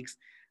colleagues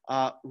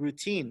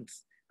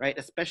routines, right?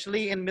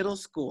 Especially in middle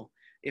school.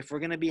 If we're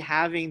gonna be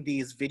having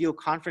these video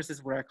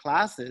conferences with our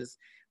classes,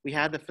 we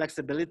have the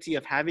flexibility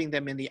of having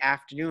them in the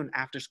afternoon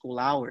after school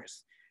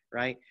hours,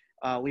 right?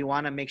 We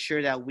wanna make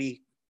sure that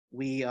we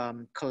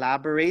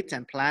collaborate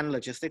and plan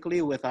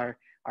logistically with our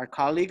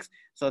colleagues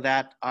so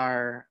that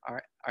our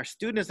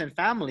students and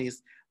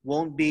families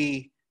won't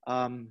be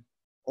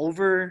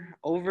over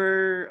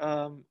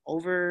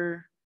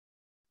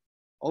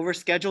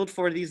scheduled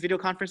for these video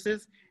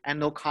conferences and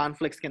no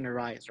conflicts can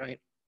arise, right?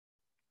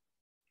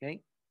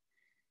 Okay.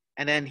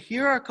 And then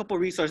here are a couple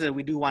of resources that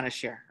we do want to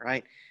share,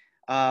 right?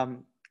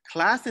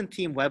 Class and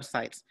team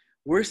websites.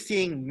 We're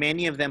seeing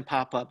many of them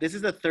pop up. This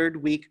is the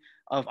third week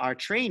of our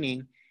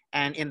training.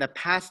 And in the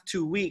past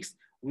 2 weeks,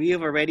 we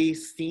have already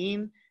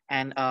seen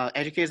and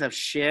educators have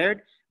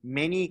shared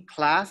many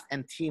class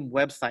and team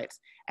websites.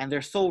 And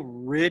they're so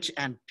rich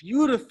and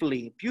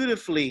beautifully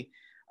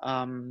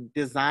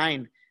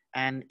designed.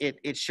 And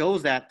it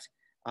shows that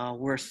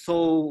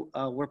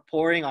we're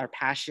pouring our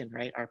passion,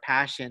 right? Our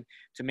passion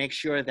to make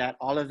sure that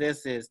all of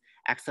this is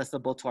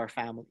accessible to our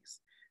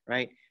families,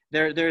 right?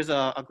 There's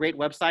a great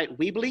website,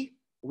 Weebly.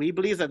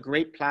 Weebly is a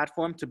great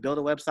platform to build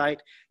a website.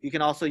 You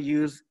can also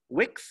use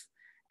Wix,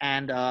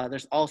 and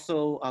there's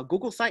also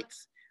Google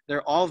Sites.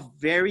 They're all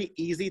very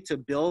easy to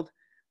build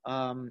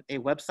a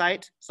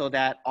website so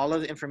that all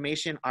of the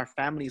information our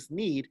families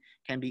need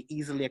can be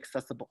easily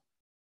accessible,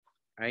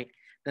 right?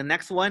 The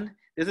next one,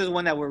 this is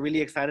one that we're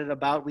really excited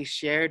about. We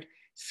shared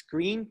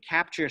screen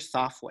capture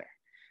software.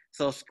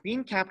 So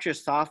screen capture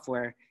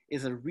software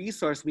is a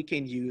resource we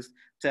can use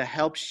to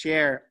help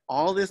share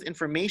all this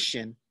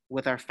information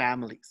with our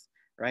families,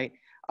 right?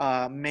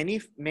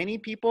 Many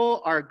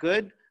people are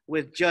good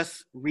with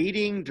just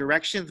reading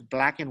directions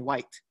black and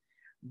white,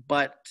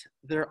 but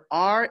there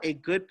are a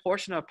good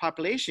portion of the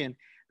population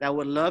that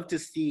would love to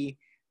see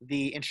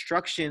the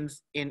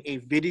instructions in a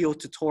video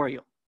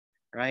tutorial,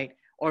 right?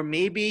 Or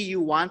maybe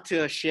you want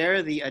to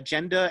share the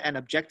agenda and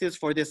objectives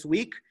for this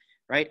week,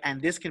 right?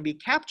 And this can be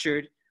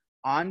captured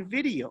on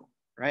video,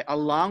 right?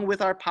 Along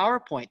with our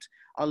PowerPoint,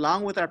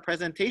 along with our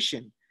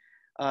presentation,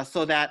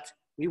 so that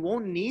we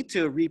won't need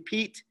to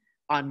repeat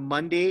on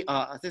Monday,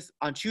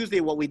 on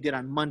Tuesday, what we did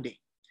on Monday.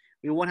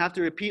 We won't have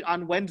to repeat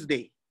on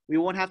Wednesday. We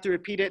won't have to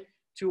repeat it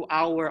to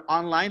our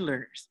online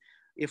learners.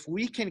 If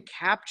we can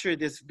capture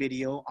this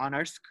video on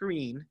our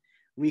screen,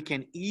 we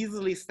can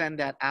easily send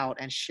that out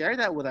and share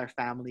that with our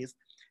families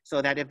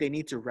so that if they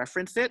need to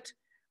reference it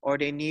or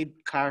they need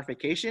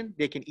clarification,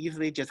 they can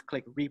easily just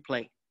click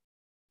replay,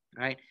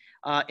 right?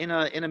 In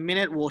a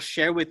minute, we'll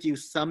share with you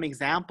some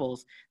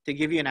examples to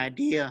give you an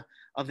idea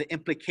of the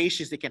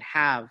implications it can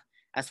have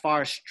as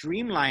far as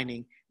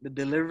streamlining the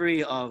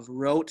delivery of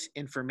rote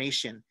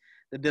information,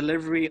 the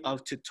delivery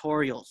of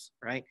tutorials,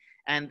 right?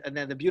 And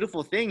then the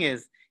beautiful thing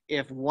is,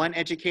 if one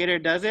educator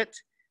does it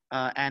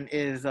and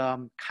is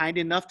kind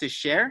enough to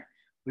share,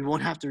 we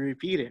won't have to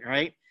repeat it,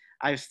 right?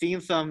 I've seen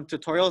some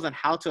tutorials on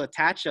how to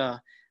attach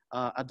a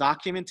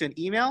document to an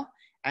email,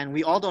 and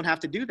we all don't have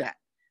to do that,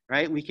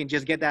 right? We can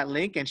just get that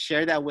link and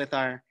share that with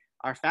our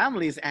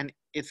families, and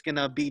it's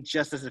gonna be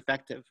just as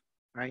effective,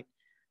 right?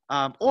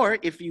 Or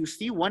if you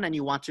see one and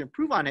you want to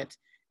improve on it,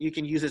 you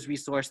can use this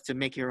resource to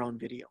make your own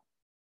video,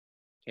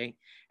 okay?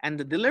 And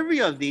the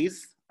delivery of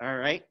these, all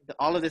right,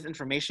 all of this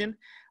information,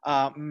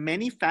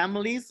 many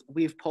families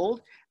we've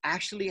polled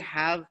actually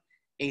have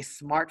a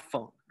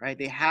smartphone, right?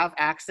 They have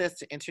access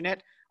to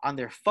internet on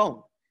their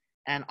phone.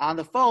 And on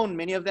the phone,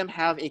 many of them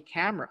have a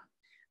camera.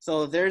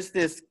 So there's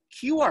this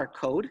QR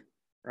code,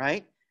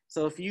 right?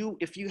 So if you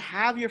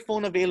have your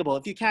phone available,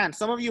 if you can,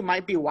 some of you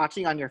might be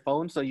watching on your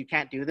phone, so you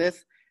can't do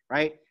this,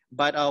 right?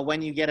 But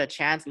when you get a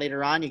chance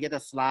later on, you get the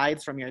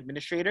slides from your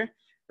administrator,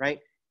 right?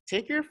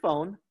 Take your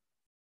phone,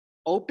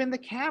 open the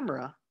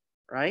camera,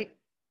 right?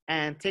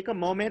 And take a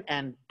moment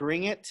and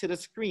bring it to the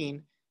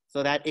screen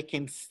so that it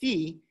can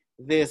see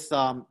this,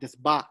 this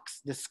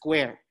box, this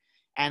square.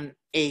 And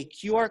a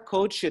QR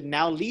code should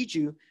now lead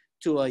you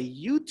to a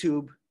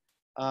YouTube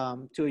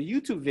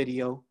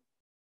video,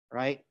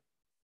 right?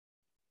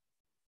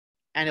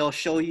 And it'll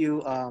show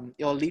you,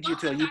 it'll lead you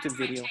to a YouTube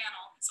video.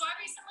 So I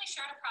recently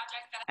shared a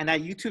project that, and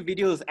that YouTube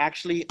video is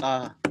actually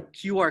a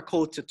QR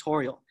code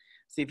tutorial.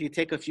 So if you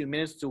take a few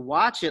minutes to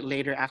watch it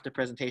later after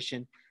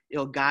presentation,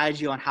 it'll guide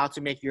you on how to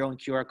make your own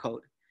QR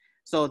code.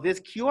 So this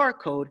QR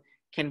code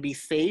can be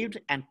saved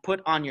and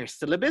put on your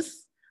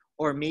syllabus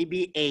or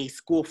maybe a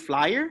school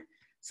flyer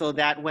so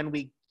that when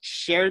we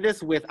share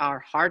this with our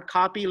hard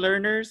copy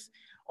learners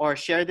or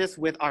share this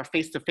with our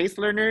face-to-face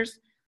learners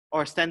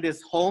or send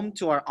this home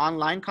to our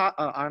online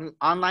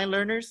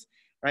learners,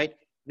 right?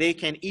 They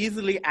can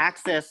easily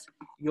access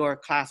your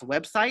class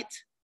website,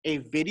 a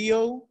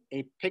video,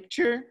 a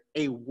picture,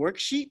 a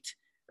worksheet,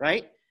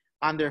 right?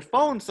 On their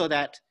phone so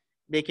that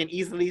they can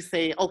easily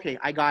say, okay,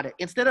 I got it.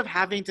 Instead of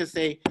having to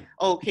say,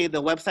 okay,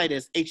 the website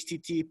is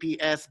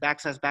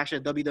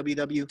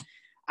https://www.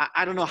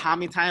 I don't know how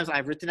many times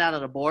I've written that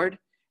on a board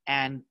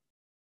and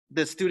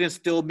the students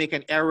still make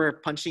an error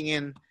punching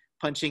in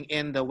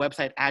the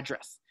website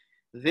address.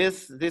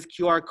 This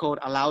QR code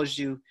allows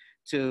you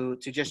to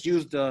just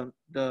use the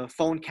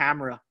phone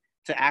camera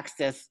to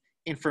access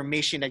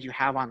information that you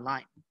have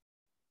online,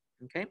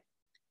 okay?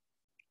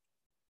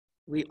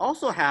 We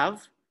also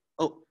have,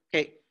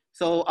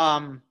 so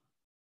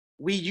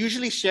we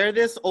usually share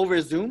this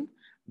over Zoom,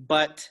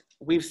 but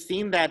we've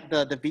seen that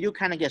the video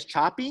kind of gets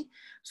choppy.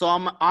 So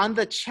on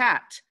the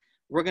chat,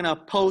 we're gonna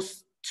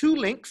post 2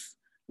 links.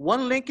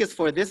 One link is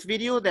for this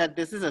video that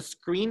this is a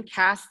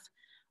screencast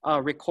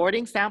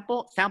recording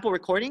sample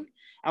recording,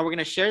 and we're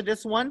gonna share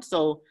this one.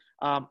 So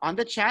on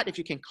the chat, if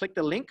you can click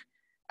the link,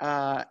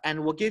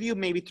 and we'll give you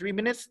maybe 3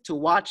 minutes to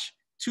watch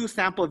 2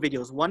 sample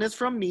videos. One is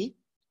from me,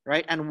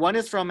 right? And one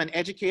is from an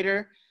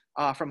educator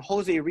from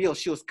Jose Rios.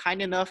 She was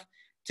kind enough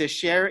to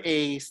share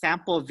a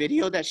sample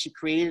video that she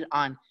created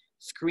on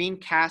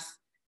screencast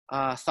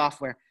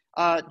software.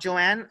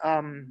 Joanne,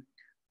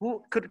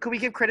 who could we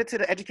give credit to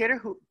the educator?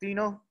 Who do you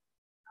know?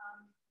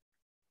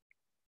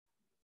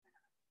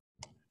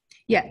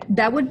 Yeah,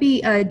 that would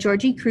be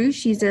Georgie Cruz.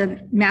 She's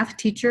a math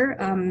teacher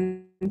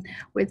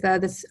with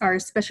our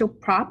special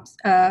props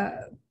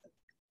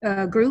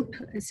group.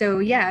 So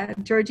yeah,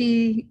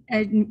 Georgie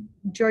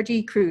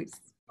Cruz.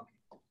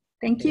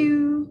 Thank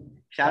you.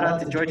 Shout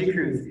out to Georgie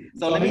Cruz.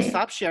 So let me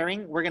stop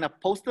sharing. We're gonna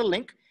post the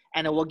link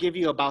and it will give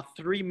you about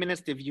 3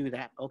 minutes to view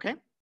that, okay?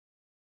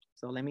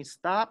 So let me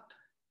stop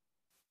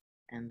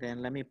and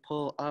then let me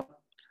pull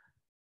up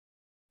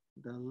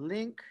the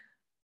link.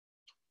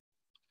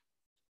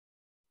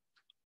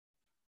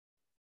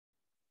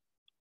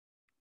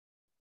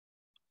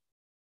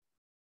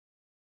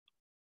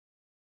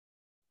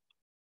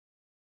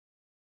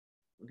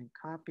 Link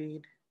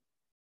copied.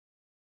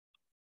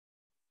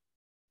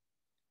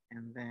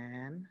 And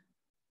then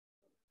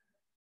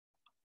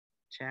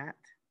chat.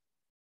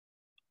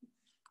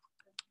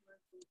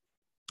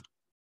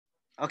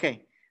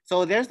 Okay,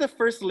 so there's the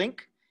first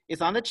link.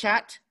 It's on the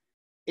chat.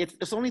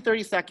 It's only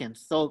 30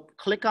 seconds. So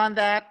click on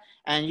that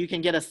and you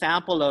can get a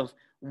sample of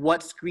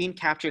what screen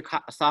capture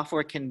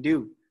software can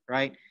do,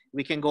 right?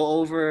 We can go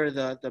over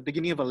the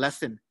beginning of a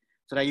lesson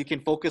so that you can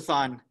focus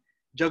on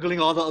juggling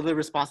all the other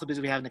responsibilities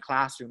we have in the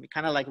classroom. It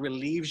kind of like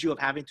relieves you of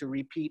having to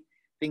repeat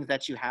things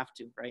that you have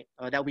to, right?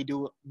 That we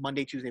do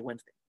Monday, Tuesday,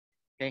 Wednesday,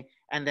 okay?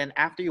 And then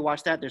after you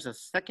watch that, there's a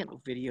second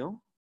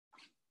video.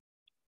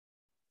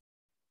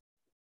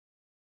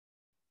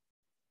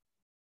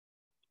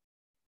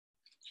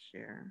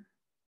 Share,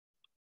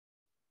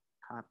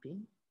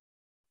 copy.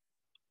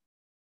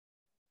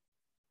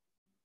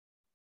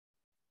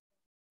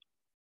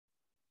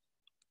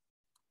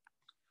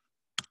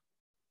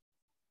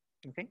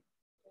 Okay,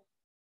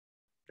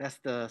 that's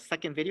the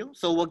second video.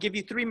 So we'll give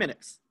you 3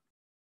 minutes.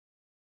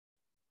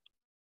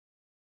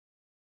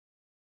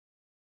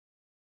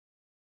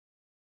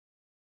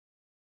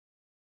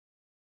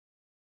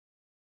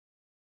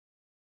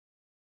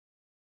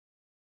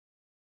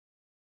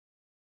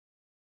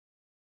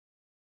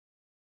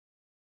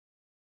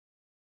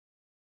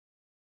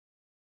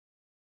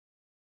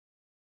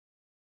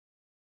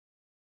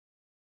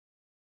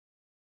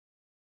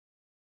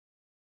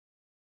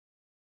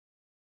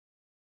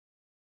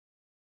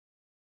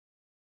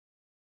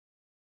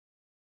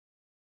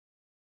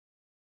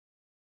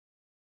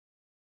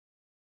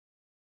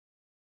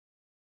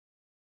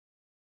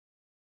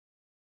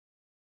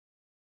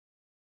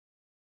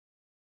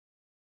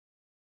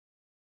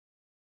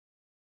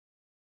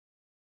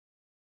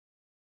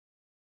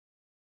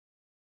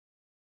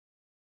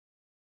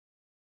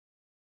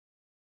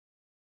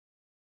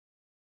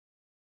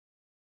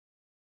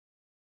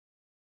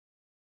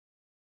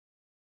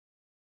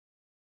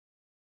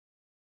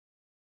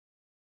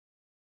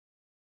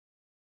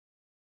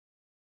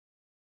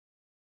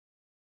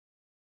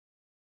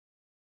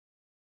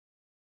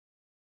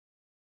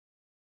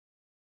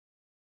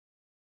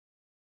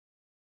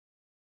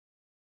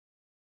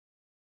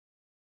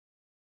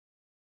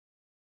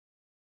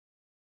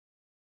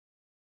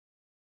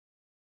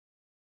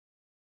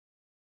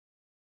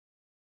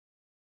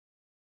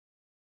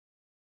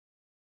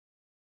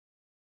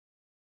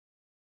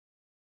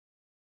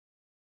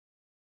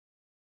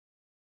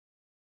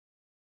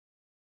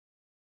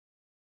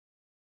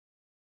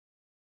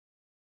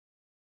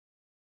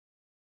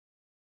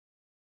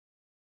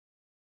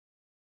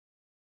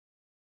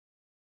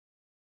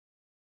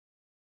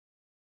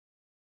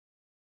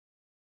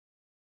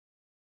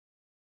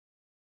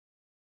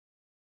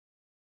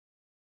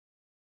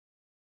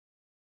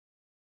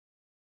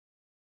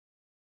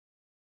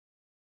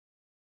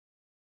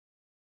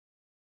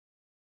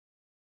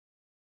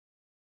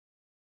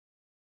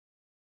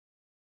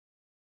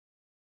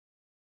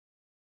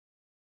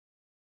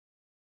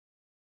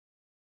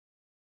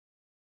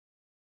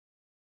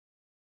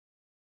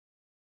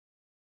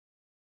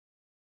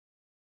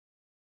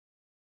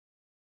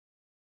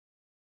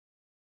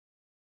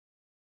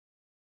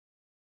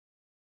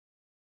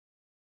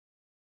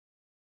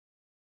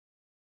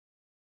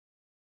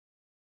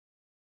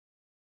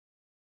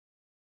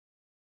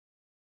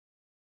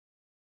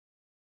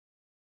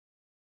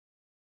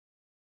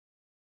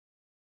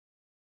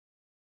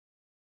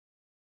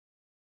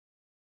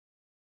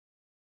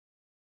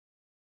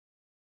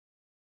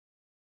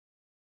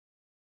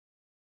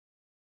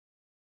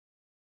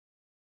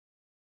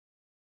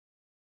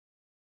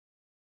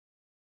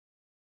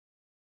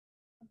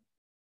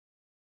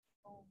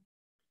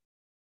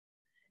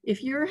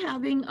 If you're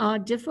having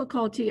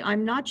difficulty,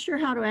 I'm not sure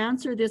how to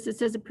answer this. It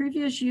says the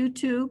previous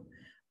YouTube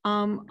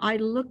I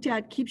looked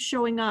at keeps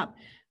showing up.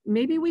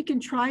 Maybe we can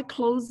try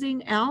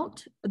closing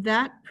out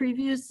that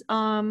previous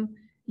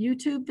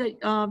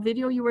YouTube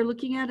video you were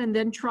looking at, and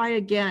then try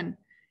again.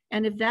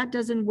 And if that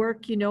doesn't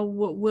work, you know,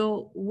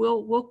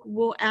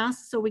 we'll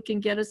ask so we can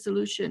get a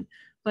solution.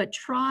 But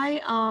try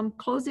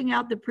closing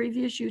out the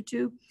previous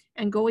YouTube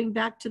and going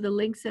back to the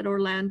links that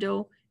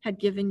Orlando had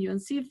given you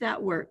and see if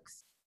that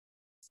works.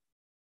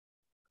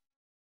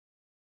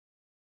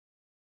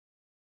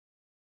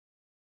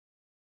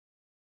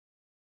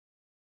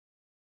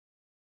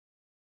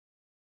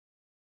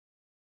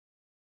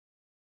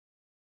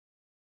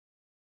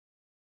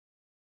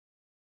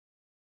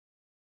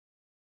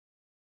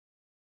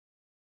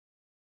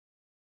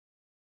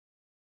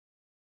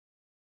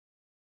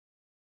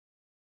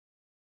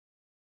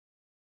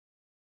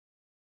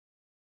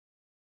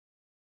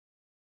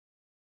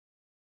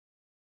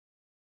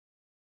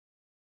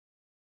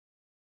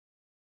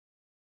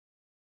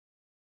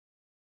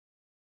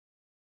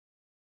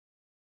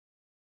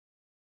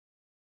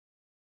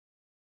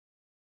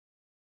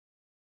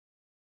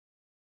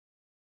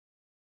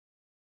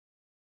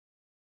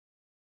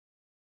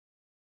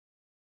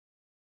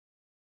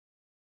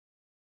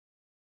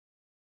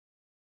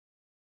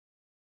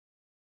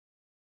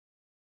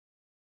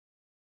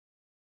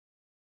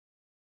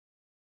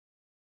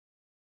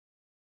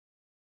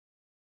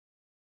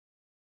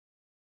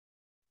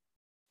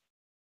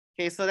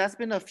 Okay, so that's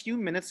been a few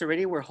minutes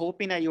already. We're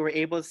hoping that you were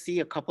able to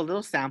see a couple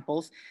little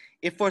samples.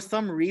 If for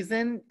some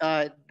reason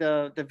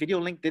the video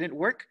link didn't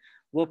work,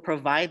 we'll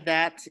provide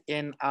that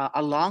in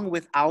along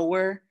with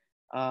our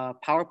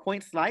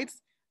PowerPoint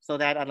slides, so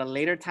that at a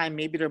later time,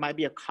 maybe there might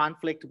be a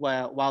conflict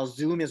while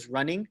Zoom is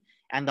running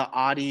and the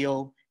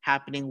audio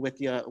happening with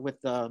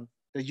the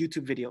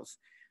YouTube videos.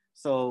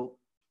 So,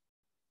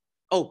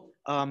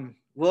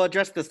 we'll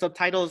address the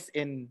subtitles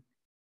in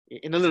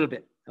a little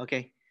bit,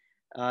 okay?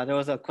 There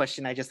was a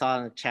question I just saw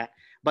in the chat,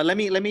 but let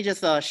me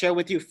just share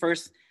with you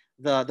first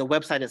the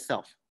website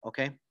itself.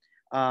 Okay,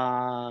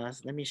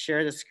 let me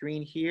share the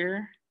screen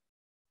here.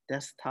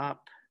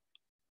 Desktop.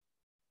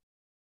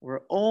 We're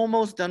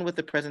almost done with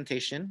the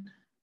presentation.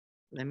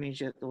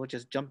 We'll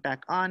just jump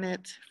back on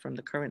it from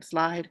the current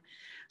slide.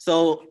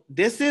 So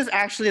this is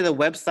actually the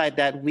website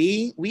that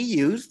we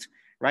used,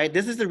 right?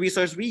 This is the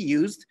resource we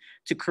used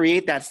to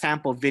create that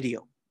sample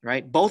video,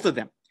 right? Both of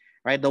them.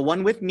 Right, the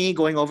one with me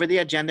going over the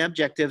agenda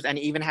objectives and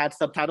even had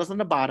subtitles on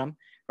the bottom,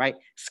 right?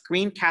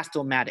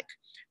 Screencast-O-Matic.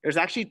 There's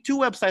actually two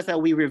websites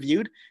that we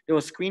reviewed. There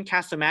was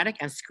Screencast-O-Matic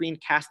and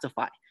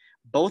Screencastify.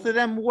 Both of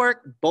them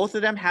work, both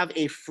of them have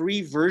a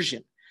free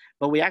version,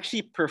 but we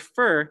actually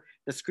prefer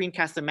the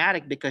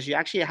Screencast-O-Matic because you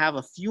actually have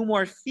a few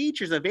more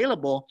features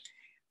available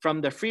from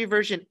the free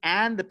version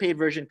and the paid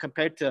version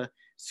compared to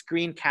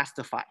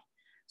Screencastify.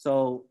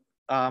 So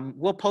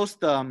we'll post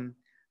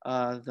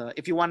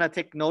if you want to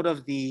take note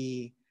of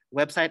the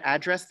website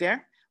address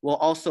there. We'll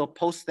also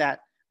post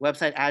that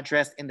website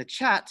address in the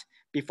chat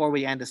before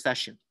we end the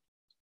session,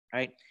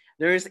 right?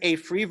 There is a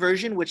free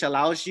version which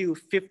allows you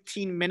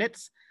 15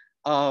 minutes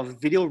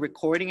of video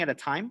recording at a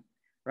time,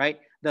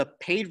 right? The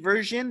paid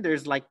version,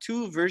 there's like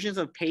two versions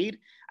of paid.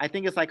 I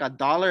think it's like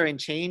 $1 and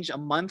change a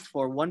month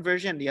for one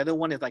version. The other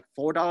one is like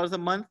 $4 a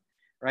month,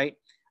 right?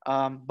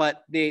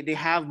 But they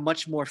have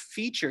much more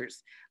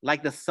features,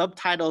 like the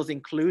subtitles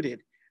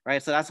included,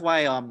 right? So that's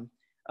why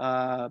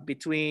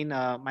between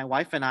my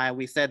wife and I,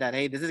 we said that,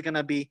 hey, this is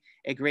gonna be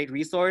a great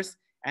resource,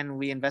 and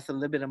we invested a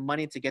little bit of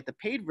money to get the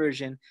paid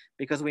version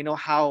because we know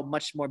how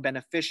much more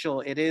beneficial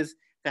it is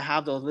to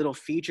have those little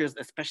features,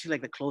 especially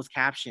like the closed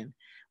caption.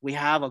 We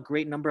have a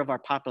great number of our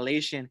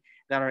population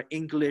that are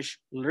English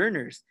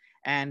learners,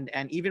 and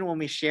even when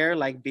we share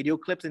like video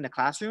clips in the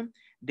classroom,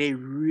 they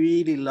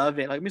really love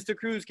it. Like, Mr.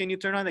 Cruz, can you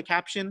turn on the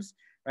captions?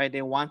 Right?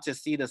 They want to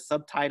see the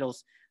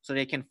subtitles so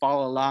they can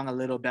follow along a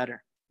little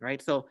better. Right,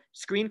 so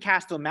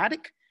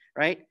Screencast-O-Matic,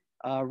 right?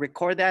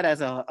 Record that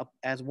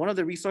as one of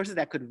the resources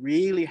that could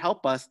really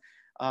help us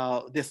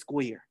this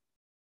school year,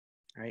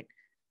 right?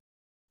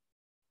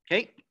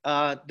 Okay,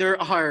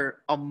 there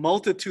are a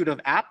multitude of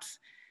apps,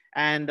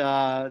 and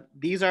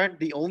these aren't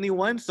the only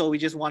ones. So we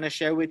just want to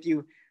share with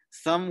you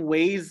some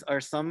ways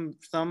or some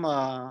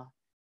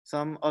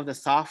of the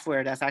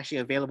software that's actually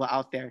available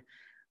out there.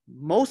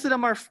 Most of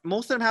them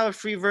have a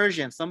free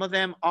version. Some of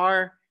them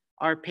are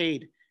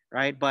paid,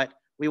 right? But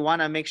we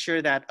want to make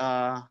sure that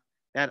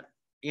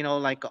you know,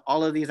 like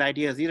all of these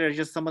ideas, these are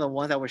just some of the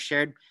ones that were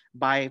shared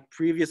by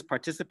previous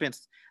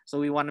participants. So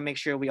we want to make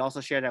sure we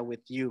also share that with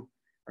you,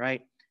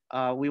 right?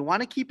 We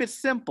want to keep it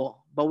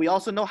simple, but we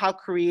also know how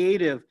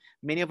creative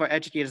many of our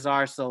educators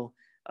are. So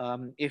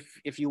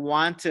if you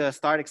want to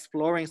start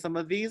exploring some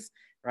of these,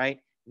 right,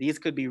 these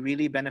could be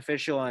really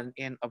beneficial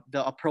in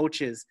the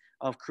approaches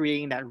of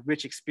creating that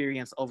rich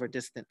experience over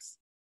distance.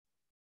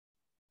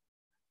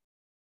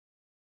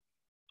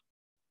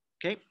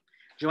 Okay,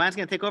 Joanne's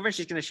gonna take over.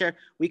 She's gonna share.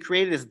 We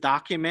created this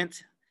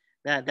document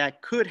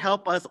that could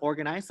help us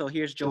organize. So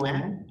here's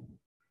Joanne.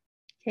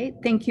 Okay,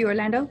 thank you,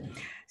 Orlando.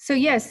 So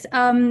yes,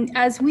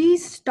 as we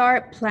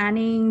start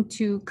planning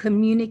to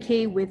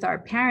communicate with our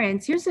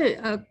parents, here's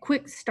a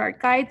quick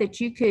start guide that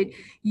you could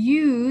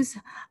use,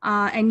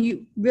 and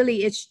you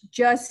really, it's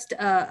just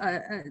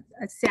a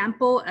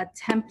sample, a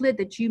template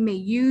that you may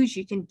use.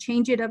 You can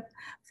change it up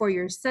for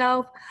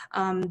yourself.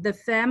 The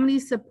family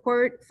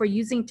support for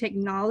using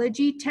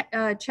technology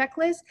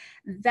checklist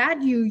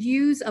that you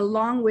use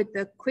along with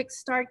the quick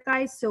start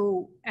guide.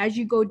 So as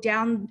you go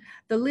down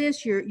the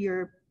list,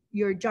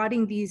 you're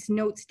jotting these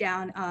notes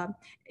down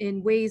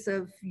in ways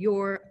of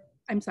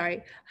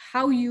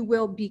how you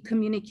will be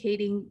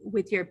communicating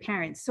with your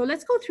parents. So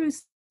let's go through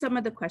some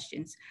of the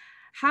questions.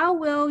 How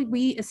will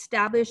we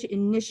establish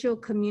initial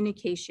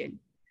communication?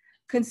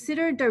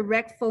 Consider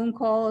direct phone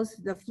calls,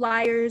 the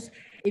flyers.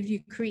 If you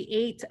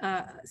create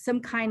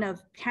some kind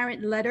of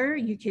parent letter,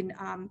 you can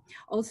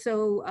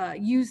also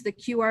use the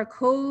QR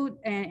code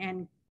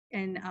and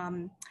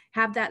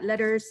have that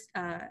letter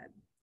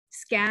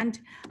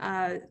scanned,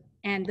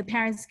 and the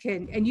parents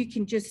and you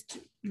can just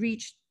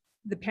reach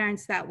the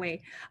parents that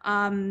way.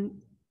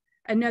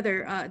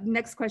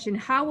 Next question,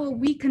 how will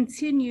we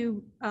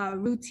continue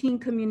routine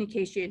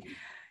communication?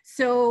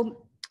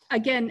 So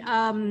again,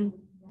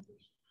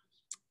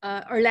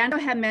 Orlando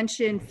had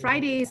mentioned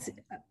Fridays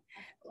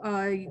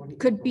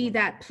could be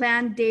that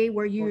planned day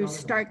where you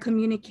start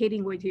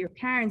communicating with your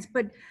parents,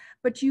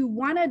 but you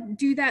want to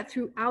do that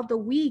throughout the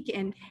week,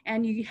 and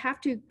you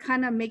have to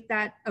kind of make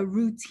that a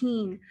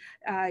routine.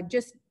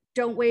 Just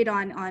don't wait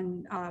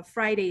on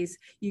Fridays.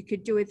 You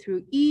could do it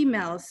through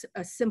emails,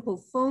 a simple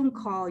phone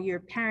call, your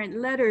parent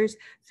letters,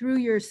 through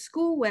your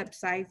school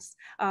websites,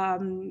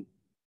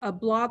 a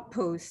blog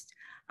post.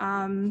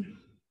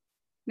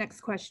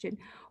 Next question.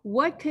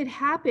 What could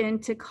happen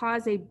to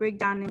cause a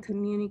breakdown in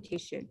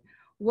communication?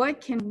 What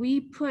can we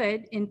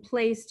put in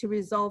place to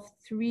resolve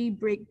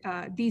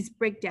these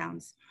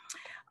breakdowns?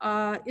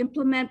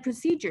 Implement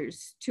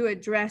procedures to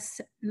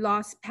address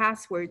lost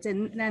passwords.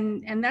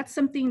 And that's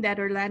something that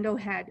Orlando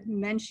had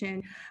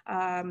mentioned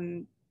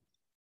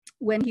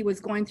when he was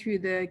going through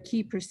the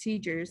key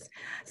procedures.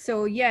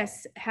 So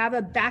yes, have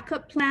a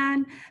backup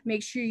plan.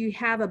 Make sure you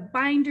have a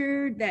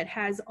binder that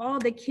has all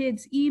the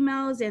kids'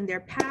 emails and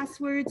their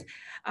passwords,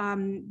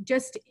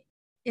 just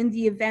in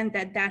the event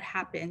that that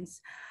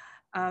happens.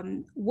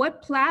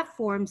 What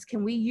platforms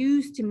can we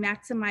use to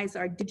maximize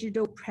our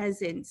digital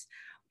presence?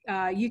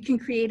 You can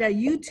create a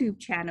YouTube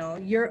channel.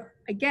 Your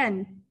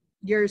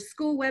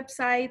school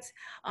websites,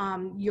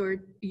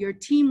 your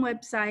team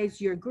websites,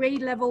 your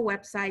grade level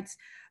websites.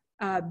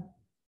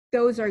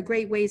 Those are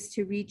great ways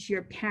to reach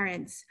your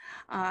parents.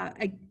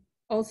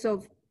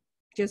 Also,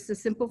 just a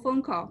simple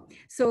phone call.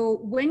 So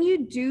when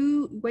you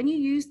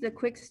use the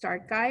quick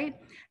start guide,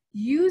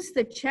 use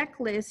the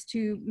checklist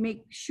to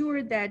make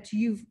sure that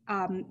you've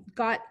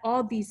got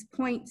all these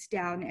points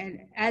down, and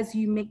as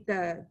you make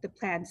the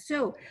plan.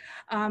 So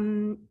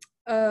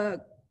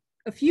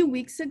a few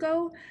weeks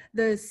ago,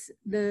 the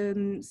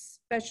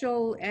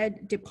special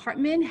ed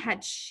department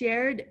had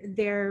shared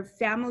their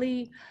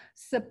family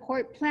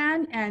support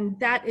plan, and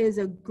that is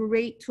a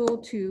great tool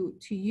to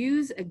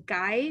use, a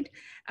guide,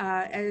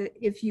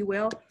 if you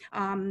will.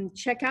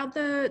 Check out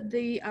their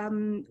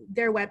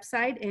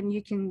website, and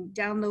you can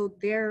download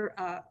their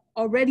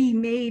already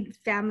made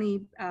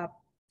family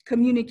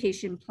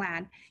communication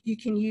plan. You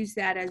can use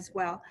that as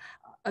well.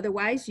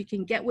 Otherwise, you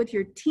can get with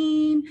your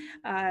team,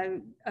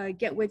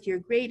 get with your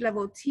grade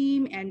level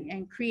team,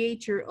 and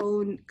create your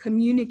own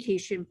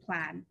communication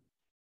plan.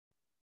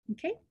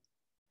 Okay,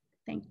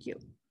 thank you.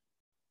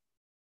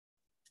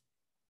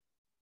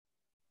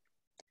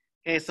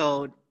 Okay,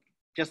 so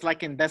just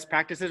like in best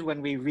practices,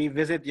 when we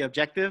revisit the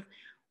objective,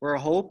 we're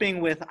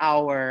hoping with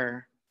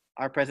our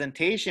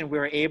presentation,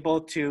 we're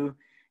able to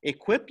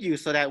equip you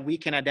so that we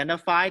can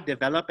identify,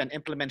 develop, and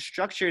implement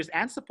structures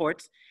and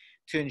supports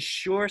to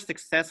ensure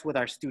success with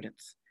our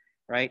students,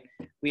 right?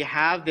 We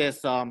have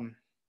this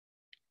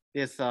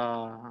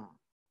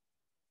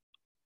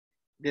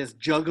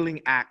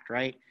juggling act,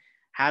 right?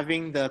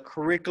 Having the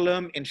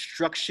curriculum,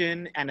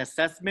 instruction, and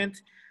assessment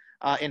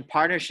in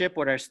partnership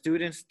with our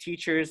students,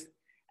 teachers,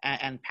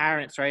 and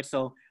parents, right?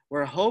 So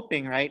we're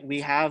hoping, right,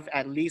 we have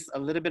at least a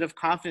little bit of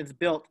confidence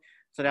built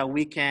so that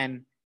we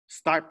can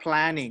start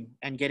planning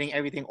and getting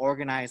everything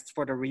organized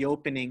for the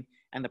reopening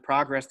and the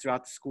progress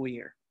throughout the school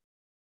year.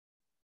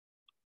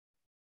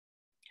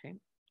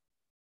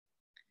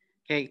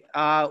 Okay,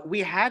 we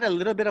had a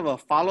little bit of a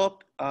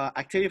follow-up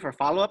activity for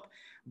follow-up,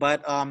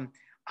 but I'm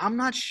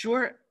not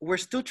sure. We're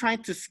still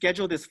trying to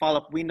schedule this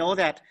follow-up. We know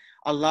that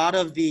a lot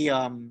of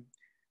the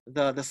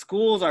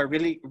schools are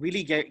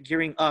really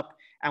gearing up,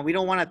 and we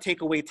don't want to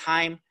take away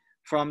time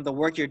from the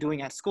work you're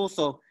doing at school.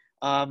 So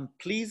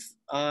please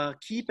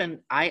keep an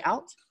eye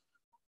out.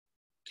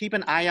 Keep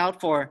an eye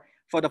out for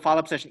the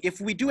follow-up session. If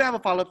we do have a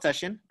follow-up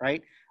session,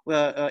 right,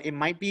 well, it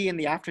might be in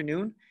the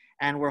afternoon,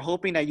 and we're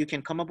hoping that you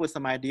can come up with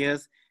some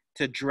ideas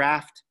to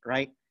draft,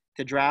 right?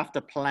 To draft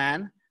a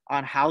plan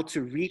on how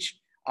to reach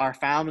our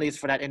families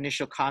for that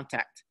initial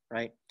contact,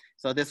 right?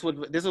 So this is what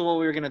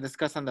we were going to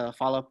discuss on the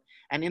follow-up.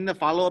 And in the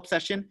follow-up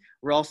session,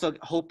 we're also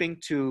hoping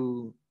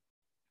to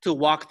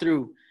walk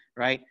through,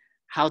 right,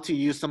 how to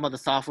use some of the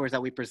softwares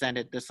that we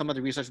presented. There's some of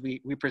the research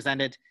we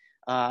presented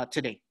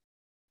today.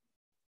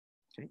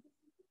 Okay.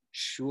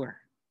 Sure.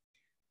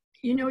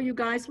 You know, you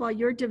guys, while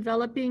you're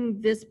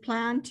developing this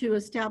plan to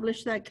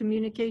establish that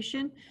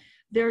communication,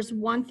 there's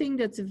one thing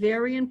that's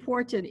very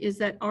important is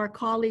that our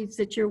colleagues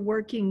that you're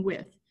working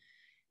with,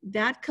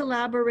 that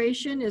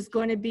collaboration is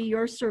going to be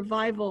your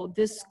survival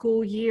this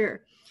school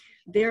year.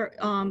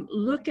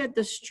 Look at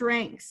the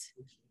strengths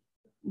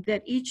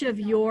that each of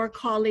your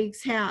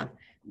colleagues have.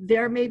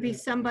 There may be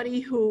somebody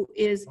who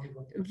is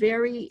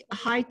very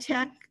high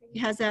tech,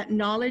 has that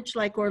knowledge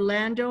like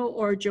Orlando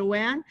or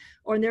Joanne,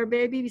 or there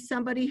may be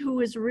somebody who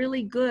is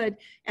really good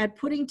at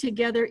putting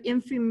together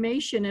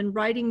information and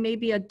writing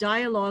maybe a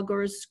dialogue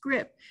or a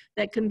script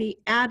that can be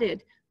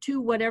added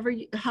to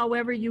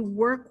however you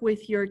work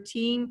with your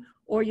team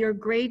or your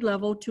grade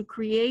level to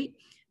create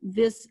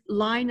this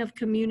line of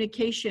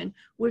communication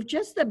with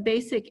just the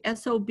basic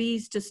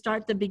SOBs to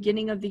start the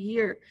beginning of the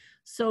year,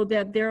 so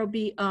that there will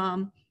be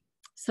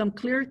some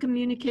clear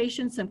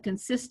communication, some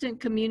consistent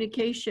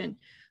communication.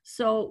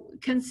 So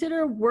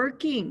consider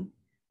working.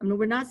 I mean,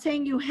 we're not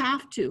saying you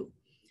have to,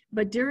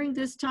 but during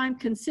this time,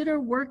 consider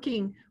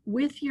working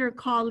with your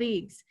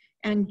colleagues,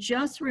 and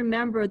just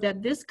remember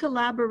that this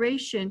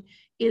collaboration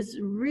is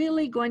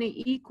really going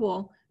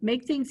to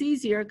make things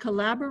easier.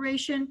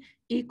 Collaboration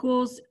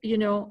equals, you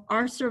know,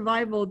 our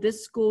survival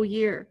this school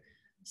year.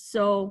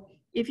 So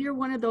if you're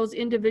one of those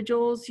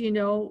individuals,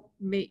 who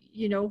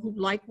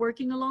like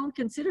working alone,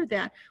 consider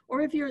that.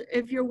 Or if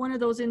you're one of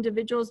those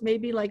individuals,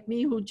 maybe like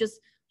me, who just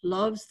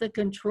loves the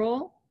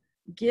control,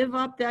 give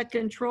up that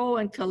control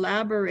and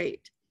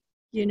collaborate.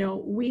 You know,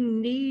 we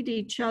need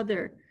each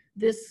other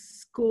this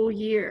school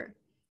year.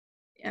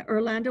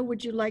 Orlando,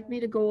 would you like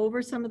me to go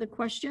over some of the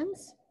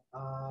questions?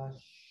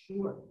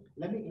 Sure.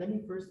 Let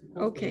me first.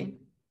 Okay.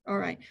 All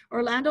right.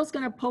 Orlando's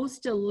going to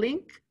post a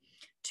link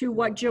to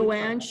what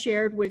Joanne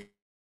shared with.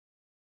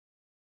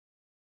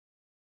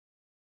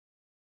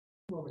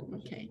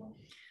 Okay.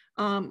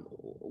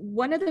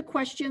 One of the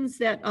questions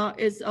that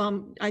is,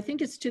 I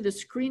think it's to the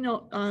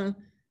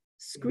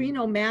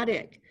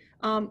Screenomatic.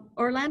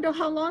 Orlando,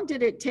 how long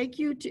did it take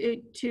you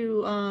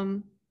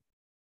to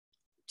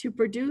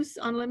produce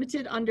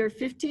Unlimited under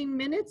 15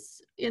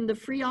 minutes in the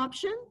free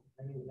option?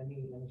 Let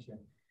me share.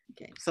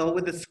 Okay. So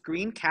with the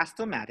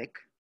Screencast-O-Matic,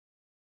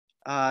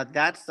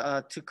 that's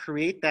to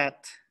create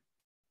that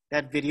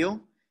video.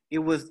 It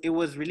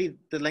was really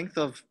the length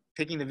of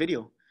taking the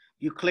video.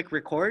 You click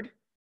record,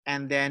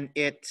 and then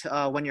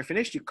when you're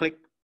finished, you click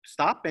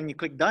stop and you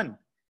click done,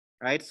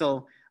 right?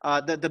 So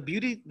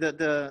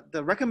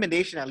the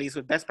recommendation, at least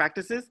with best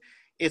practices,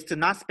 is to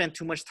not spend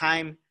too much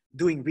time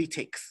doing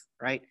retakes,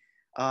 right?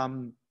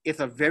 It's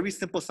a very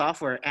simple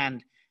software,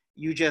 and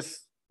you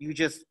just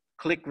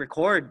click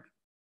record,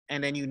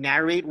 and then you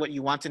narrate what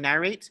you want to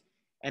narrate,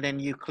 and then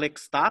you click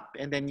stop,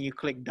 and then you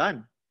click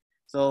done.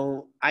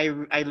 So I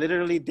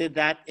literally did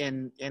that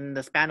in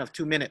the span of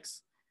 2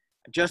 minutes,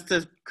 just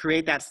to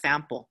create that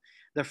sample.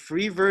 The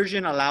free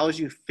version allows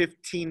you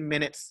 15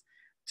 minutes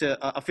to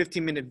a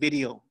 15-minute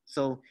video.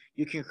 So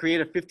you can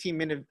create a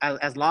 15-minute,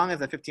 as long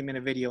as a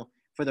 15-minute video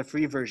for the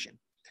free version.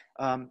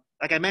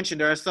 Like I mentioned,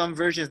 there are some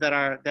versions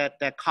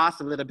that cost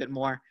a little bit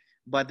more,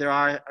 but there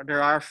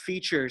are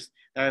features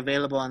that are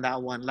available on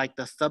that one, like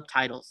the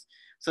subtitles.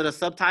 So the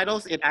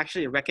subtitles, it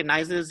actually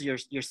recognizes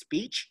your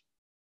speech.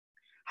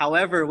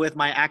 However, with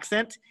my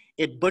accent,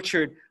 it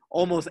butchered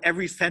almost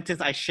every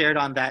sentence I shared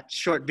on that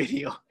short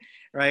video,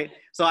 right?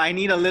 So I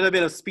need a little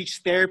bit of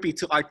speech therapy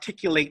to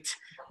articulate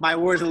my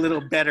words a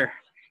little better,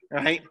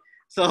 right?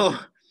 So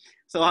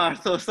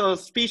your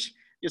speech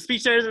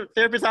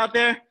therapist out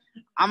there,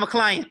 I'm a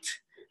client,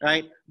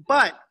 right?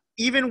 But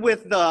even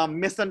with the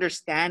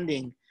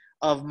misunderstanding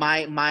of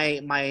my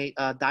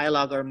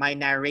dialogue or my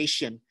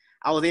narration,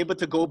 I was able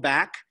to go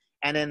back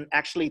and then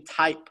actually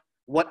type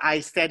what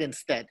I said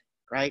instead,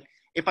 right?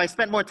 If I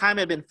spent more time,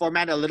 it had been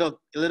formatted a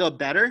little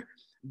better,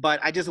 but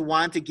I just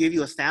wanted to give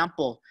you a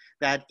sample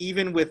that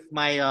even with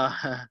my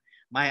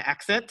my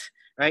accent,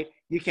 right,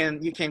 you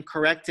can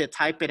correct it,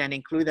 type it, and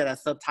include it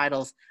as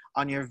subtitles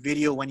on your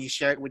video when you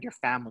share it with your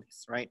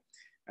families, right?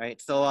 Right.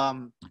 So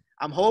I'm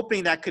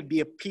hoping that could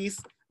be a piece.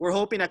 We're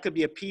hoping that could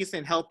be a piece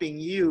in helping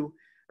you,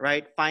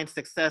 right, find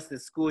success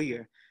this school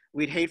year.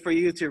 We'd hate for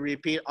you to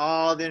repeat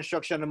all the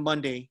instruction on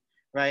Monday,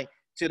 right,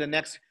 to the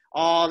next,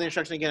 all the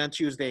instruction again on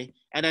Tuesday.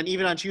 And then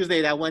even on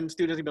Tuesday, that one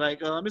student would be like,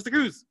 Mr.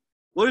 Cruz,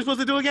 what are we supposed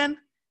to do again?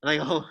 I'm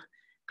like, oh,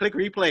 click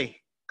replay.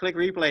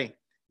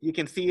 You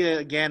can see it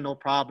again, no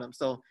problem.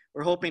 So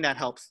we're hoping that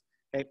helps.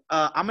 Okay.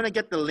 I'm going to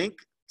get the link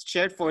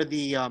shared for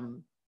the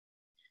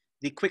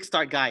quick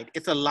start guide.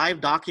 It's a live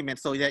document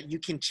so that you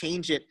can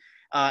change it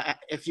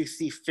if you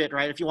see fit,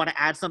 right? If you want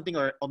to add something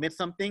or omit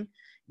something,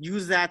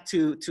 use that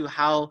to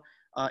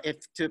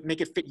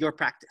make it fit your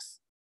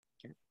practice.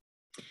 Okay.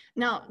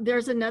 Now,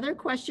 there's another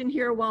question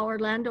here while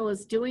Orlando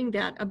is doing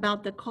that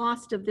about the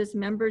cost of this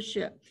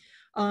membership.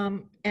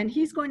 And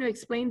he's going to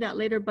explain that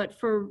later, but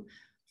for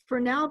for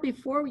now,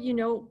 before,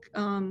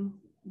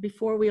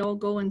 before we all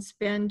go and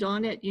spend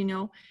on it,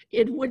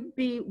 it would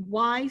be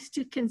wise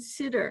to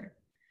consider,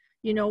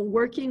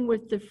 working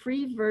with the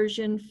free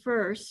version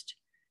first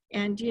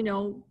and,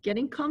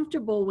 getting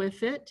comfortable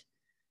with it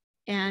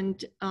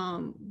and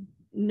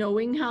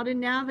knowing how to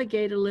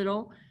navigate a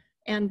little.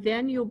 And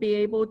then you'll be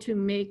able to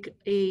make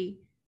a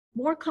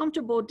more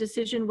comfortable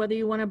decision whether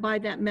you want to buy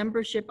that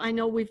membership. I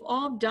know we've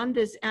all done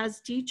this as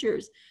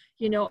teachers.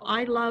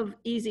 I love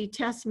Easy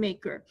Test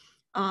Maker.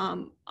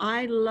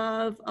 I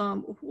love,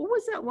 what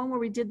was that one where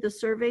we did the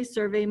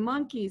Survey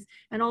Monkeys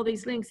and all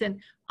these links?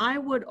 And I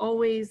would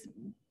always,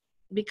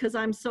 because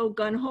I'm so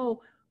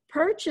gung-ho,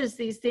 purchase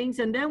these things.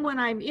 And then when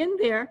I'm in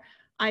there,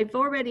 I've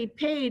already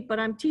paid, but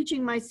I'm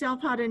teaching myself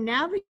how to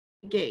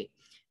navigate.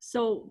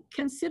 So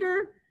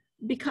consider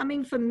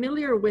becoming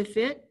familiar with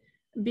it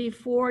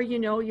before,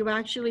 you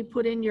actually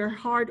put in your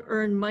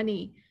hard-earned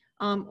money.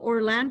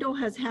 Orlando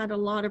has had a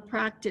lot of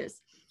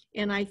practice.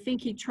 And I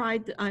think he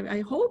tried, I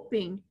hope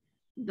he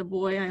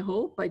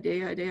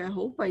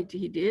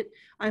did.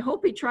 I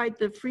hope he tried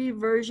the free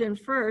version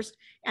first,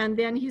 and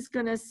then he's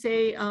gonna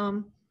say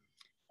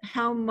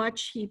how much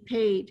he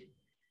paid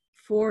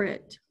for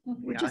it,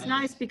 which is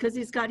nice because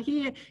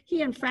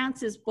he and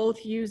Francis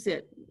both use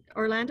it.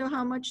 Orlando,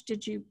 how much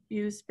did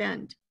you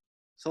spend?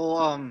 So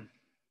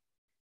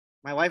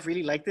my wife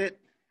really liked it,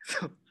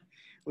 so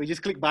we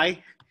just clicked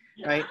buy,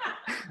 right?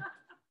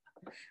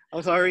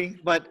 I'm sorry,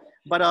 but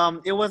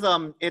it was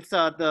it's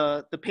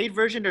the paid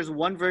version. There's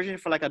one version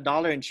for like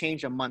 $1 and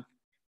change a month,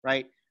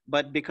 right?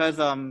 But because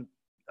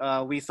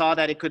we saw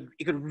that it could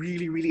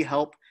really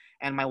help,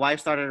 and my wife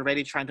started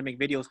already trying to make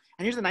videos.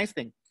 And here's the nice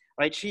thing,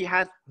 right? She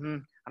has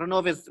I don't know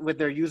if it's with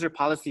their user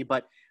policy,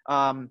 but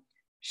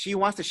she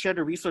wants to share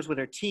the resource with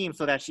her team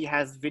so that she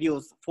has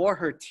videos for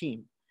her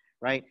team,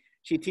 right?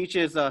 She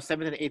teaches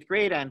 7th and 8th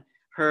grade, and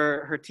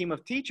her team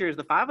of teachers,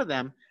 the 5 of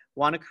them,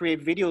 want to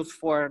create videos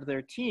for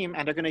their team,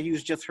 and they're going to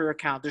use just her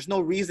account. There's no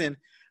reason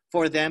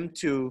for them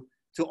to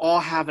all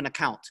have an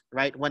account,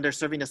 right, when they're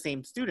serving the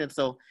same students.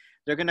 So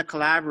they're going to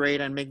collaborate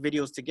and make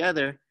videos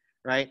together,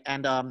 right?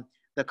 And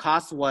the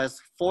cost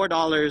was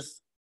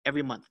 $4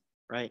 every month,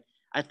 right?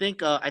 I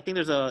think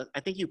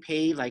you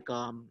pay like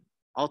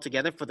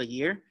altogether for the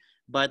year,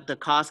 but the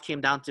cost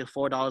came down to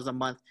 $4 a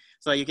month.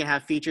 So you can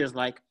have features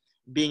like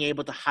being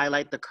able to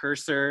highlight the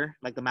cursor,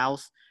 like the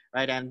mouse,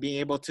 right? And being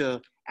able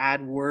to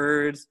add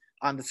words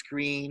on the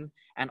screen,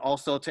 and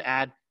also to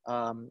add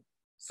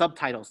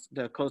subtitles,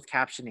 the closed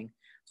captioning.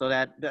 So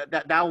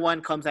that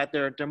one comes at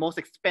their most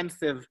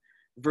expensive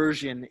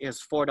version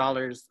is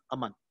 $4 a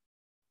month.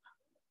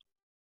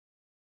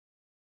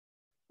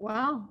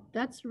 Wow,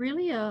 that's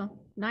really a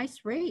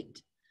nice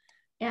rate.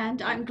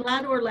 And I'm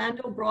glad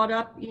Orlando brought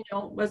up,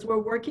 as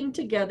we're working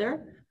together.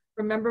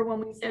 Remember when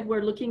we said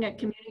we're looking at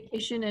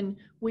communication, and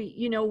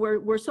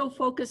we're so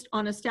focused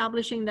on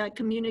establishing that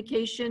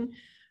communication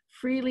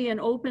freely and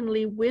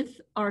openly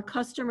with our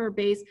customer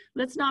base.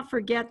 Let's not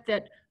forget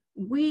that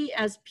we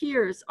as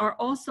peers are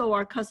also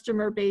our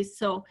customer base.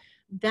 So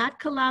that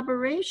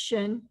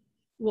collaboration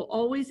will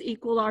always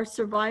equal our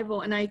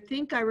survival. And I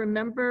think I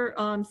remember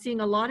seeing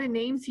a lot of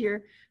names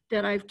here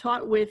that I've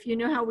taught with. You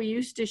know how we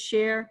used to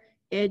share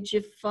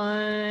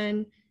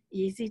EduFun,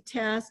 Easy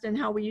Test, and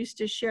how we used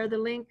to share the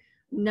link.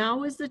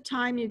 Now is the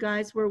time, you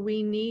guys, where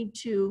we need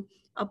to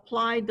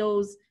apply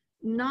those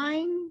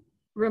 9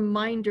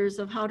 reminders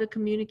of how to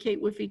communicate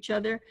with each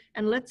other,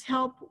 and let's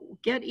help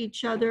get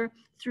each other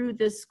through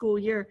this school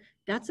year.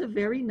 That's a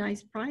very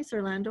nice price,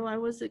 Orlando. I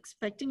was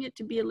expecting it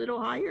to be a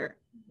little higher.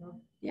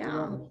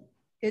 Yeah.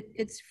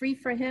 It's free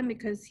for him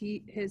because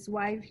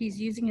he's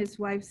using his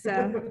wife's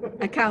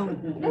account.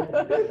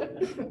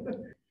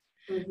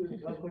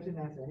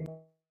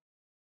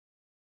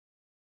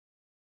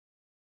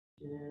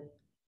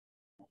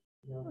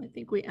 I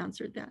think we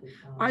answered that.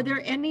 Are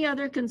there any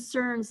other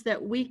concerns that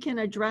we can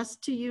address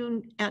to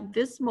you at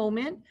this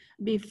moment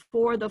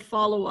before the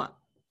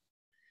follow-up?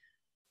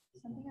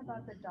 Something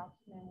about the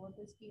document, will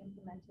this be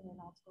implemented in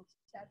all schools?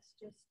 That's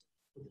just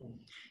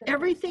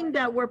everything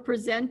that we're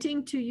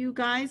presenting to you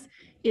guys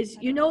is,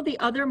 the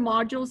other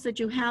modules that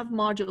you have,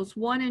 modules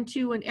 1 and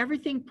 2, and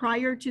everything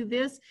prior to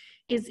this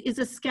is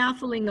a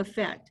scaffolding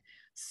effect.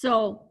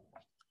 So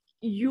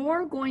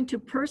you're going to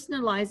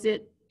personalize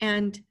it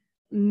and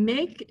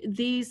make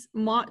these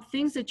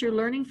things that you're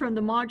learning from the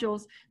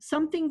modules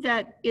something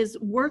that is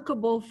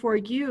workable for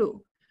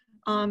you.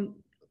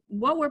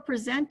 What we're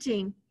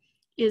presenting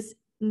is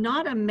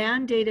not a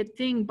mandated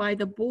thing by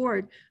the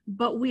board,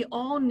 but we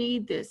all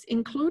need this,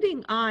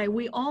 including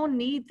we all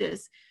need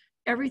this,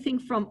 everything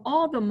from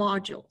all the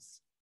modules,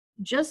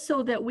 just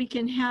so that we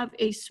can have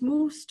a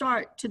smooth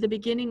start to the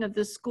beginning of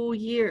the school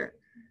year.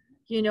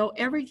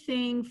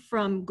 Everything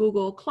from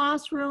Google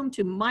Classroom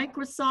to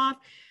Microsoft.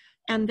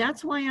 And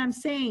that's why I'm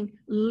saying,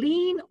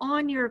 lean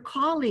on your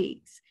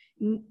colleagues.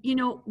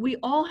 We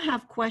all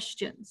have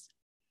questions.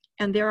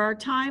 And there are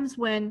times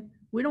when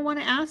we don't want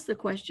to ask the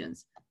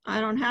questions. I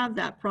don't have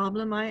that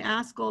problem. I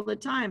ask all the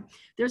time.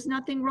 There's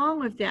nothing wrong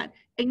with that.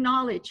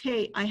 Acknowledge,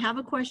 hey, I have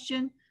a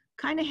question.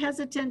 kind of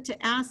hesitant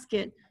to ask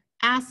it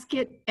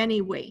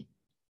anyway.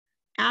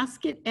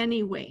 Ask it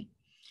anyway.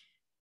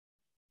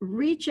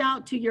 Reach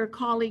out to your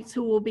colleagues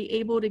who will be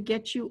able to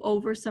get you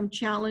over some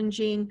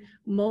challenging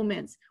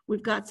moments.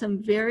 We've got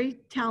some very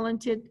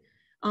talented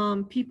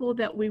people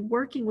that we're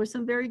working with,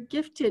 some very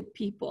gifted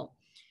people.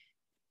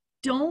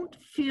 Don't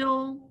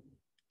feel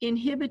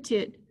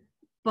inhibited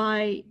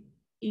by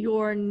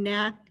your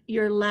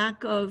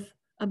lack of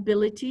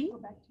ability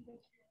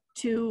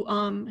to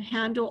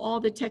handle all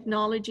the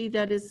technology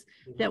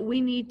that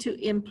we need to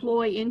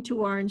employ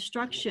into our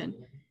instruction.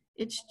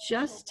 It's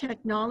just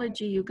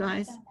technology, you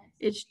guys.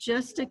 It's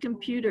just a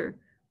computer.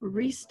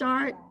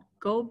 Restart,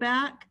 go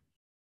back,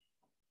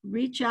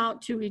 reach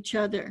out to each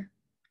other.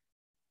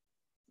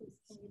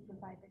 Can you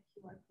provide the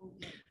QR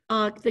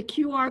code? The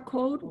QR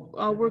code,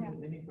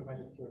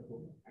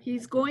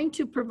 he's going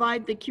to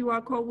provide the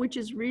QR code, which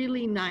is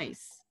really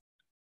nice.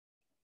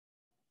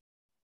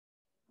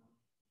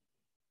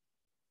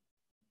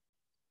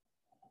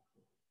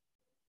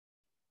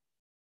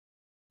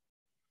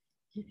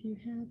 If you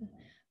had,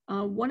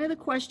 one of the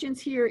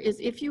questions here is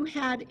if you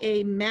had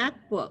a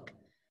MacBook,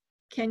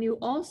 can you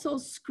also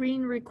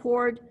screen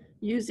record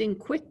using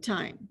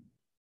QuickTime?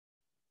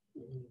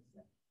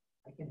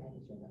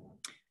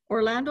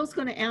 Orlando's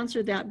going to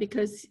answer that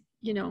because,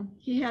 you know,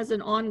 he has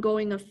an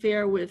ongoing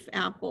affair with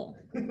Apple,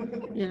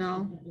 you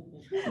know.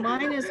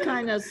 Mine is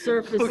kind of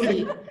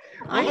surfacey.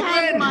 I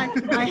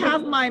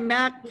have my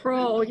Mac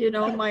Pro, you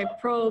know, my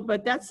Pro,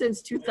 but that's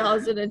since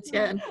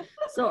 2010.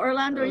 So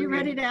Orlando, are you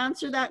ready to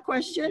answer that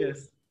question?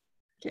 Yes.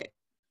 Okay.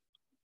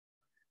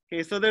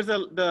 Okay, so there's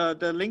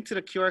the link to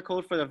the QR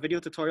code for the video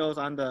tutorials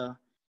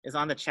is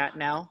on the chat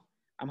now.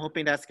 I'm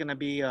hoping that's going to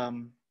be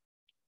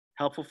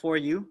helpful for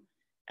you.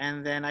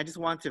 And then I just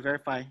want to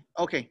verify.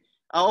 Okay.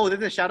 Oh,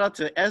 there's a shout out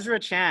to Ezra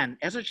Chan.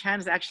 Ezra Chan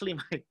is actually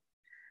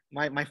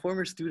my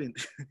former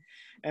student,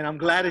 and I'm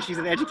glad that she's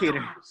an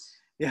educator.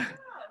 Yeah.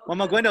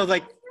 Mama Gwenda was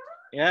like,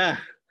 yeah,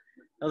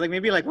 I was like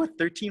maybe like what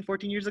 13,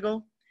 14 years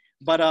ago.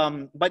 But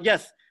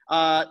yes,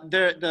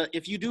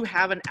 if you do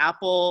have an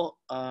Apple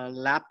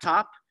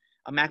laptop,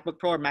 a MacBook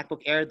Pro or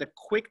MacBook Air, the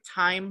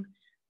QuickTime,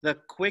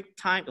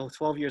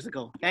 12 years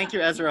ago. Thank you,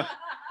 Ezra.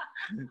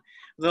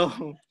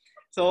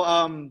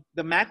 So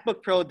the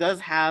MacBook Pro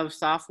does have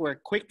software,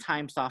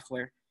 QuickTime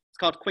software. It's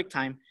called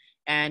QuickTime,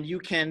 and you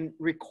can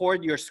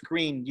record your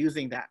screen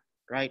using that,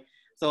 right?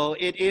 So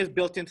it is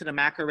built into the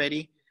Mac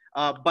already.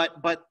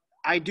 But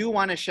I do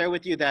want to share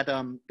with you that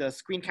the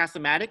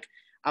Screencast-O-Matic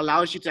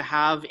allows you to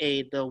have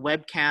the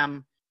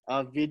webcam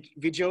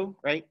video,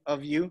 right,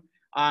 of you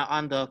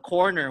on the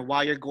corner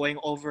while you're going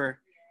over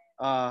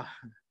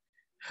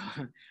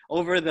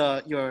over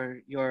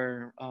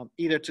your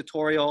either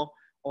tutorial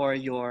or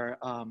your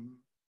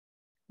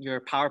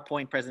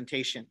PowerPoint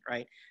presentation,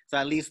 right? So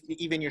at least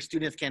even your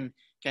students can,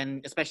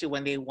 especially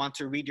when they want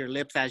to read your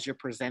lips as you're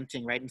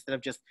presenting, right? Instead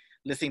of just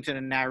listening to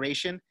the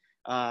narration,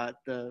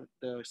 the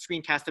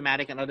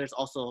Screencast-O-Matic and others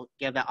also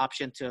give that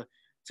option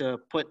to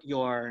put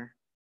your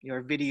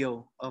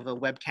video of a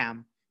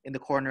webcam in the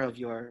corner of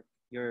your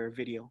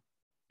video.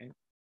 Okay?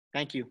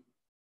 Thank you.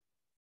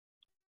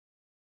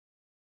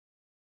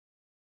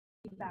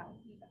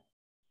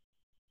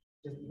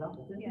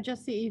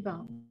 Just the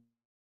eval.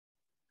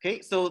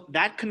 Okay, so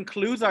that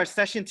concludes our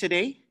session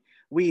today.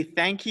 We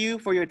thank you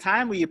for your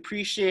time. We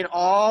appreciate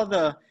all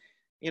the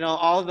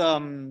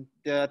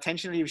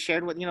attention that you've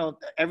shared with,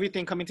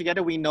 everything coming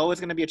together. We know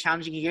it's going to be a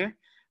challenging year.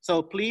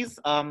 So please,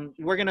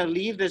 we're going to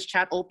leave this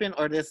chat open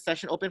or this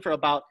session open for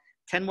about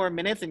 10 more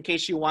minutes in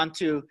case you want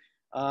to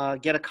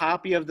get a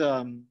copy of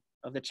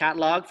the chat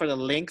log for the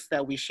links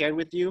that we shared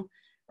with you,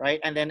 right?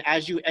 And then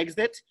as you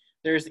exit,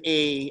 there's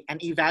an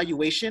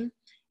evaluation.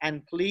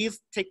 And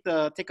please take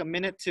a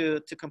minute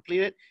to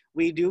complete it.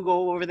 We do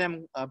go over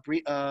them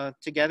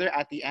together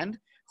at the end,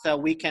 so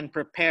we can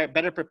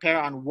better prepare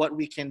on what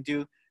we can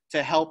do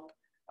to help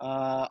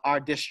our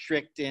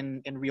district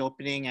in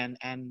reopening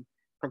and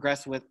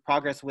progress with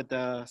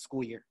the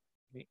school year.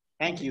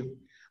 Thank you.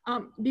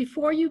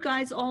 Before you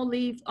guys all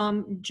leave,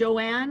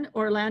 Joanne,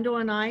 Orlando,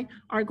 and I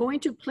are going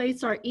to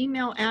place our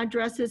email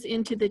addresses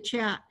into the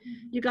chat.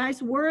 You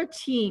guys, we're a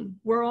team.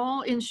 We're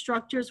all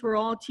instructors. We're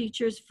all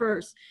teachers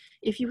first.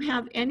 If you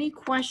have any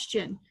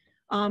question,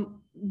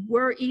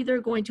 we're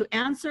either going to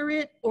answer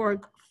it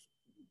or,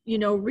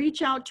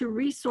 reach out to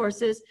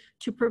resources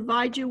to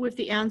provide you with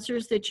the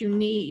answers that you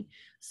need.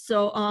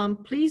 So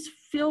please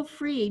feel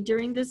free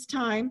during this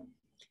time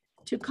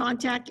to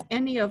contact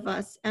any of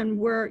us, and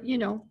we're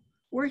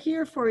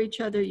here for each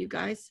other, you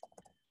guys.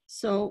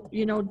 So,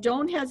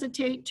 don't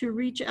hesitate to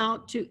reach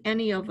out to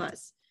any of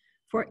us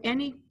for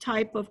any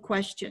type of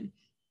question.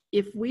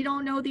 If we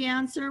don't know the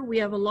answer, we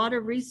have a lot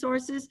of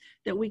resources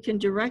that we can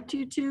direct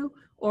you to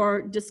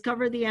or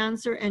discover the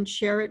answer and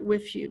share it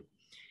with you.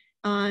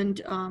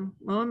 And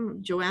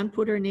Joanne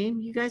put her name.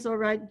 You guys all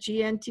right?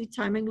 GNT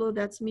Timing Low,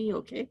 that's me,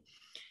 okay.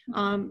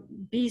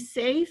 Be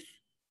safe.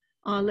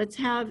 Let's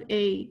have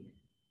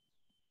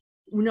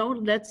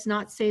let's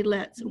not say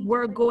let's.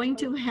 We're going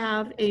to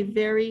have a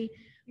very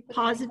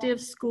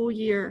positive school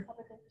year.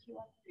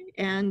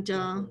 And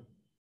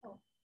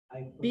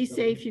be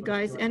safe, you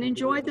guys, and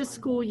enjoy the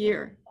school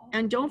year.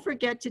 And don't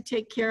forget to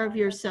take care of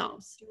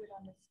yourselves. Do it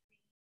on the screen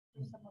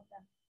for some of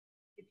them.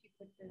 If you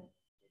put the.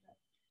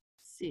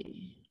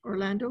 See,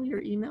 Orlando,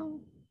 your email?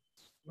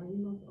 My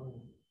email's on.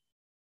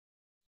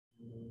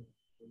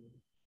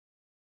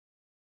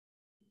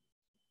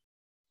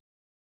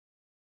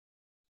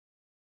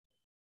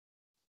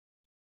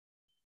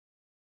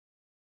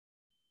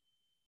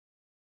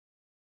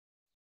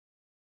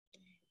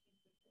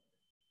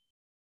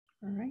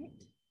 All right.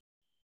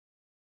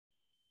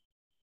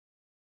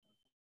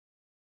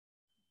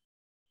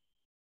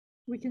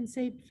 We can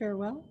say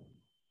farewell.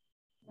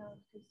 No,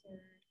 because they're.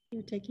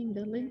 You're taking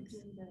the links.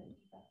 doing the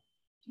eval.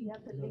 Do you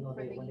have the link No,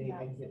 for the when they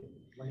eval? exit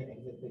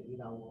the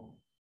eval.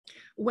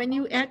 When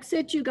you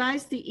exit, you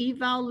guys, the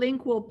eval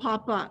link will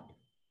pop up.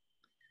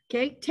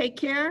 Okay, take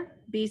care,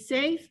 be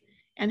safe,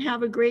 and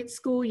have a great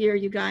school year,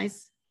 you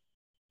guys.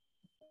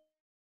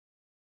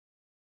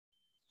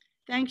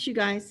 Thanks, you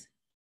guys.